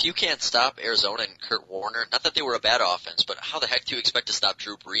if you can't stop Arizona and Kurt Warner, not that they were a bad offense, but how the heck do you expect to stop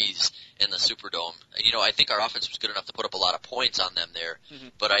Drew Brees in the Superdome? I think our offense was good enough to put up a lot of points on them there,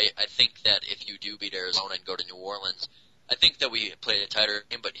 but I think that if you do beat Arizona and go to New Orleans, I think that we played a tighter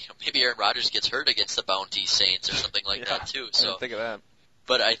game, but maybe Aaron Rodgers gets hurt against the Bounty Saints or something like that too. So I didn't think of that.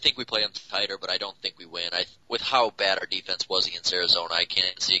 But I think we play them tighter, but I don't think we win. With how bad our defense was against Arizona, I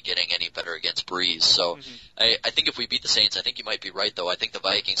can't see it getting any better against Breeze. So I think if we beat the Saints, I think you might be right, though. I think the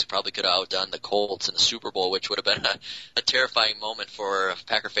Vikings probably could have outdone the Colts in the Super Bowl, which would have been a terrifying moment for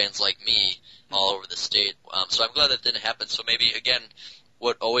Packer fans like me all over the state. So I'm glad that didn't happen. So maybe, again,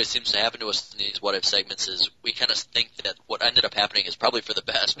 what always seems to happen to us in these what-if segments is we kind of think that what ended up happening is probably for the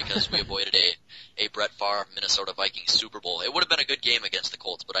best because we avoided a Brett Favre Minnesota Vikings Super Bowl. It would have been a good game against the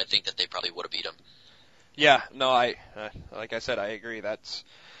Colts, but I think that they probably would have beat them. Yeah, no, like I said, I agree.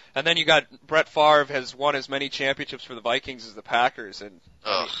 And then you got Brett Favre has won as many championships for the Vikings as the Packers, and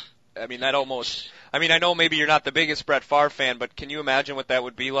I mean that almost. I mean, I know maybe you're not the biggest Brett Favre fan, but can you imagine what that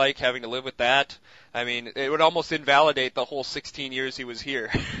would be like having to live with that? I mean, it would almost invalidate the whole 16 years he was here.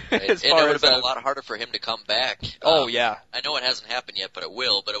 And it would have been a lot harder for him to come back. Yeah. I know it hasn't happened yet, but it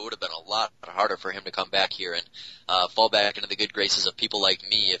will. But it would have been a lot harder for him to come back here and fall back into the good graces of people like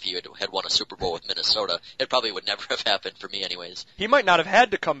me if he had won a Super Bowl with Minnesota. It probably would never have happened for me anyways. He might not have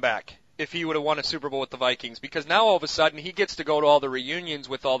had to come back if he would have won a Super Bowl with the Vikings, because now all of a sudden he gets to go to all the reunions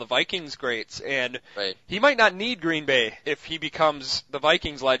with all the Vikings greats, and he might not need Green Bay if he becomes the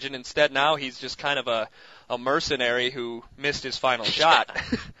Vikings legend. Instead, now he's just kind of a mercenary who missed his final shot.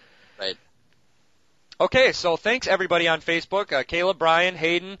 Right. Okay, so thanks everybody on Facebook, Caleb, Brian,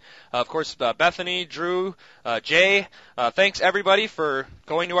 Hayden, of course Bethany, Drew, Jay. Thanks everybody for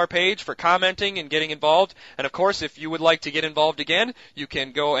going to our page, for commenting and getting involved. And of course, if you would like to get involved again, you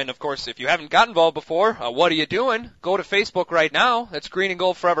can go, and of course, if you haven't got involved before, what are you doing? Go to Facebook right now. That's Green and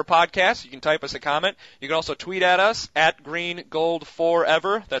Gold Forever Podcast. You can type us a comment. You can also tweet at us, at Green Gold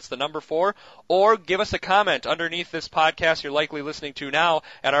Forever. That's the number 4. Or give us a comment underneath this podcast you're likely listening to now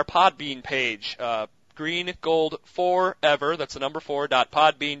at our Podbean page. Green Gold Forever, that's the number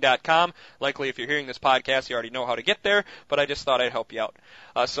 4.podbean.com. Likely if you're hearing this podcast, you already know how to get there, but I just thought I'd help you out.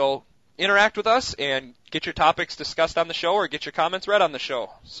 So interact with us and get your topics discussed on the show or get your comments read on the show.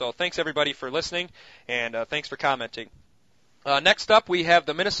 So thanks everybody for listening, and thanks for commenting. Next up, we have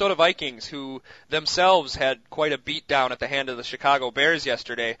the Minnesota Vikings, who themselves had quite a beatdown at the hand of the Chicago Bears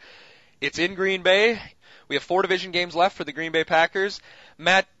yesterday. It's in Green Bay. We have 4 division games left for the Green Bay Packers.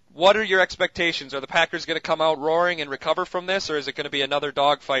 Matt, what are your expectations? Are the Packers going to come out roaring and recover from this, or is it going to be another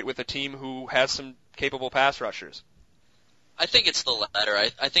dogfight with a team who has some capable pass rushers? I think it's the latter.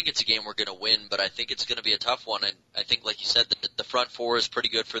 I think it's a game we're going to win, but I think it's going to be a tough one. And I think, like you said, the front 4 is pretty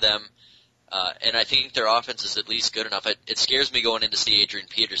good for them. And I think their offense is at least good enough. It scares me going in to see Adrian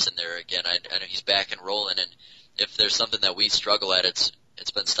Peterson there again. I know he's back and rolling, and if there's something that we struggle at, it's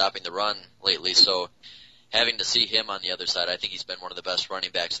been stopping the run lately. So having to see him on the other side, I think he's been one of the best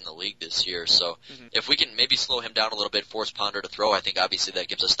running backs in the league this year. So if we can maybe slow him down a little bit, force Ponder to throw, I think obviously that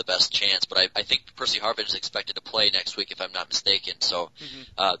gives us the best chance. But I think Percy Harvin is expected to play next week, if I'm not mistaken. So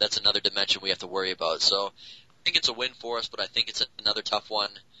that's another dimension we have to worry about. So I think it's a win for us, but I think it's another tough one.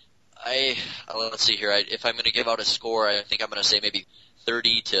 Let's see here. If I'm going to give out a score, I think I'm going to say maybe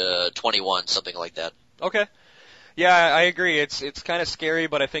 30-21, something like that. Okay. Yeah, I agree. It's kind of scary,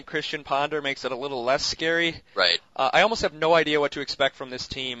 but I think Christian Ponder makes it a little less scary. Right. I almost have no idea what to expect from this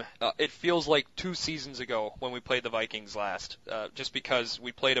team. It feels like 2 seasons ago when we played the Vikings last, just because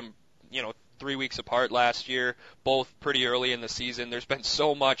we played them, 3 weeks apart last year, both pretty early in the season. There's been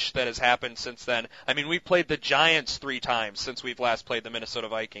so much that has happened since then. I mean, we've played the Giants 3 times since we've last played the Minnesota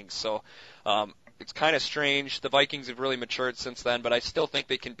Vikings, so it's kind of strange. The Vikings have really matured since then, but I still think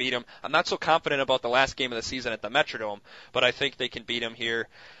they can beat them. I'm not so confident about the last game of the season at the Metrodome, but I think they can beat them here.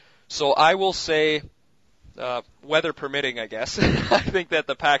 So I will say weather permitting, I guess. I think that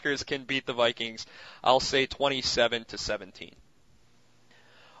the Packers can beat the Vikings. I'll say 27-17.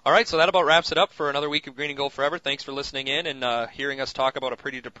 All right, so that about wraps it up for another week of Green and Gold Forever. Thanks for listening in and hearing us talk about a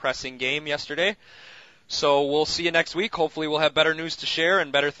pretty depressing game yesterday. So we'll see you next week. Hopefully we'll have better news to share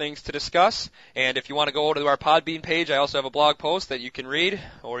and better things to discuss. And if you want to go to our Podbean page, I also have a blog post that you can read,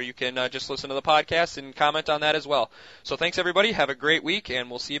 or you can just listen to the podcast and comment on that as well. So thanks, everybody. Have a great week, and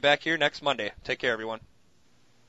we'll see you back here next Monday. Take care, everyone.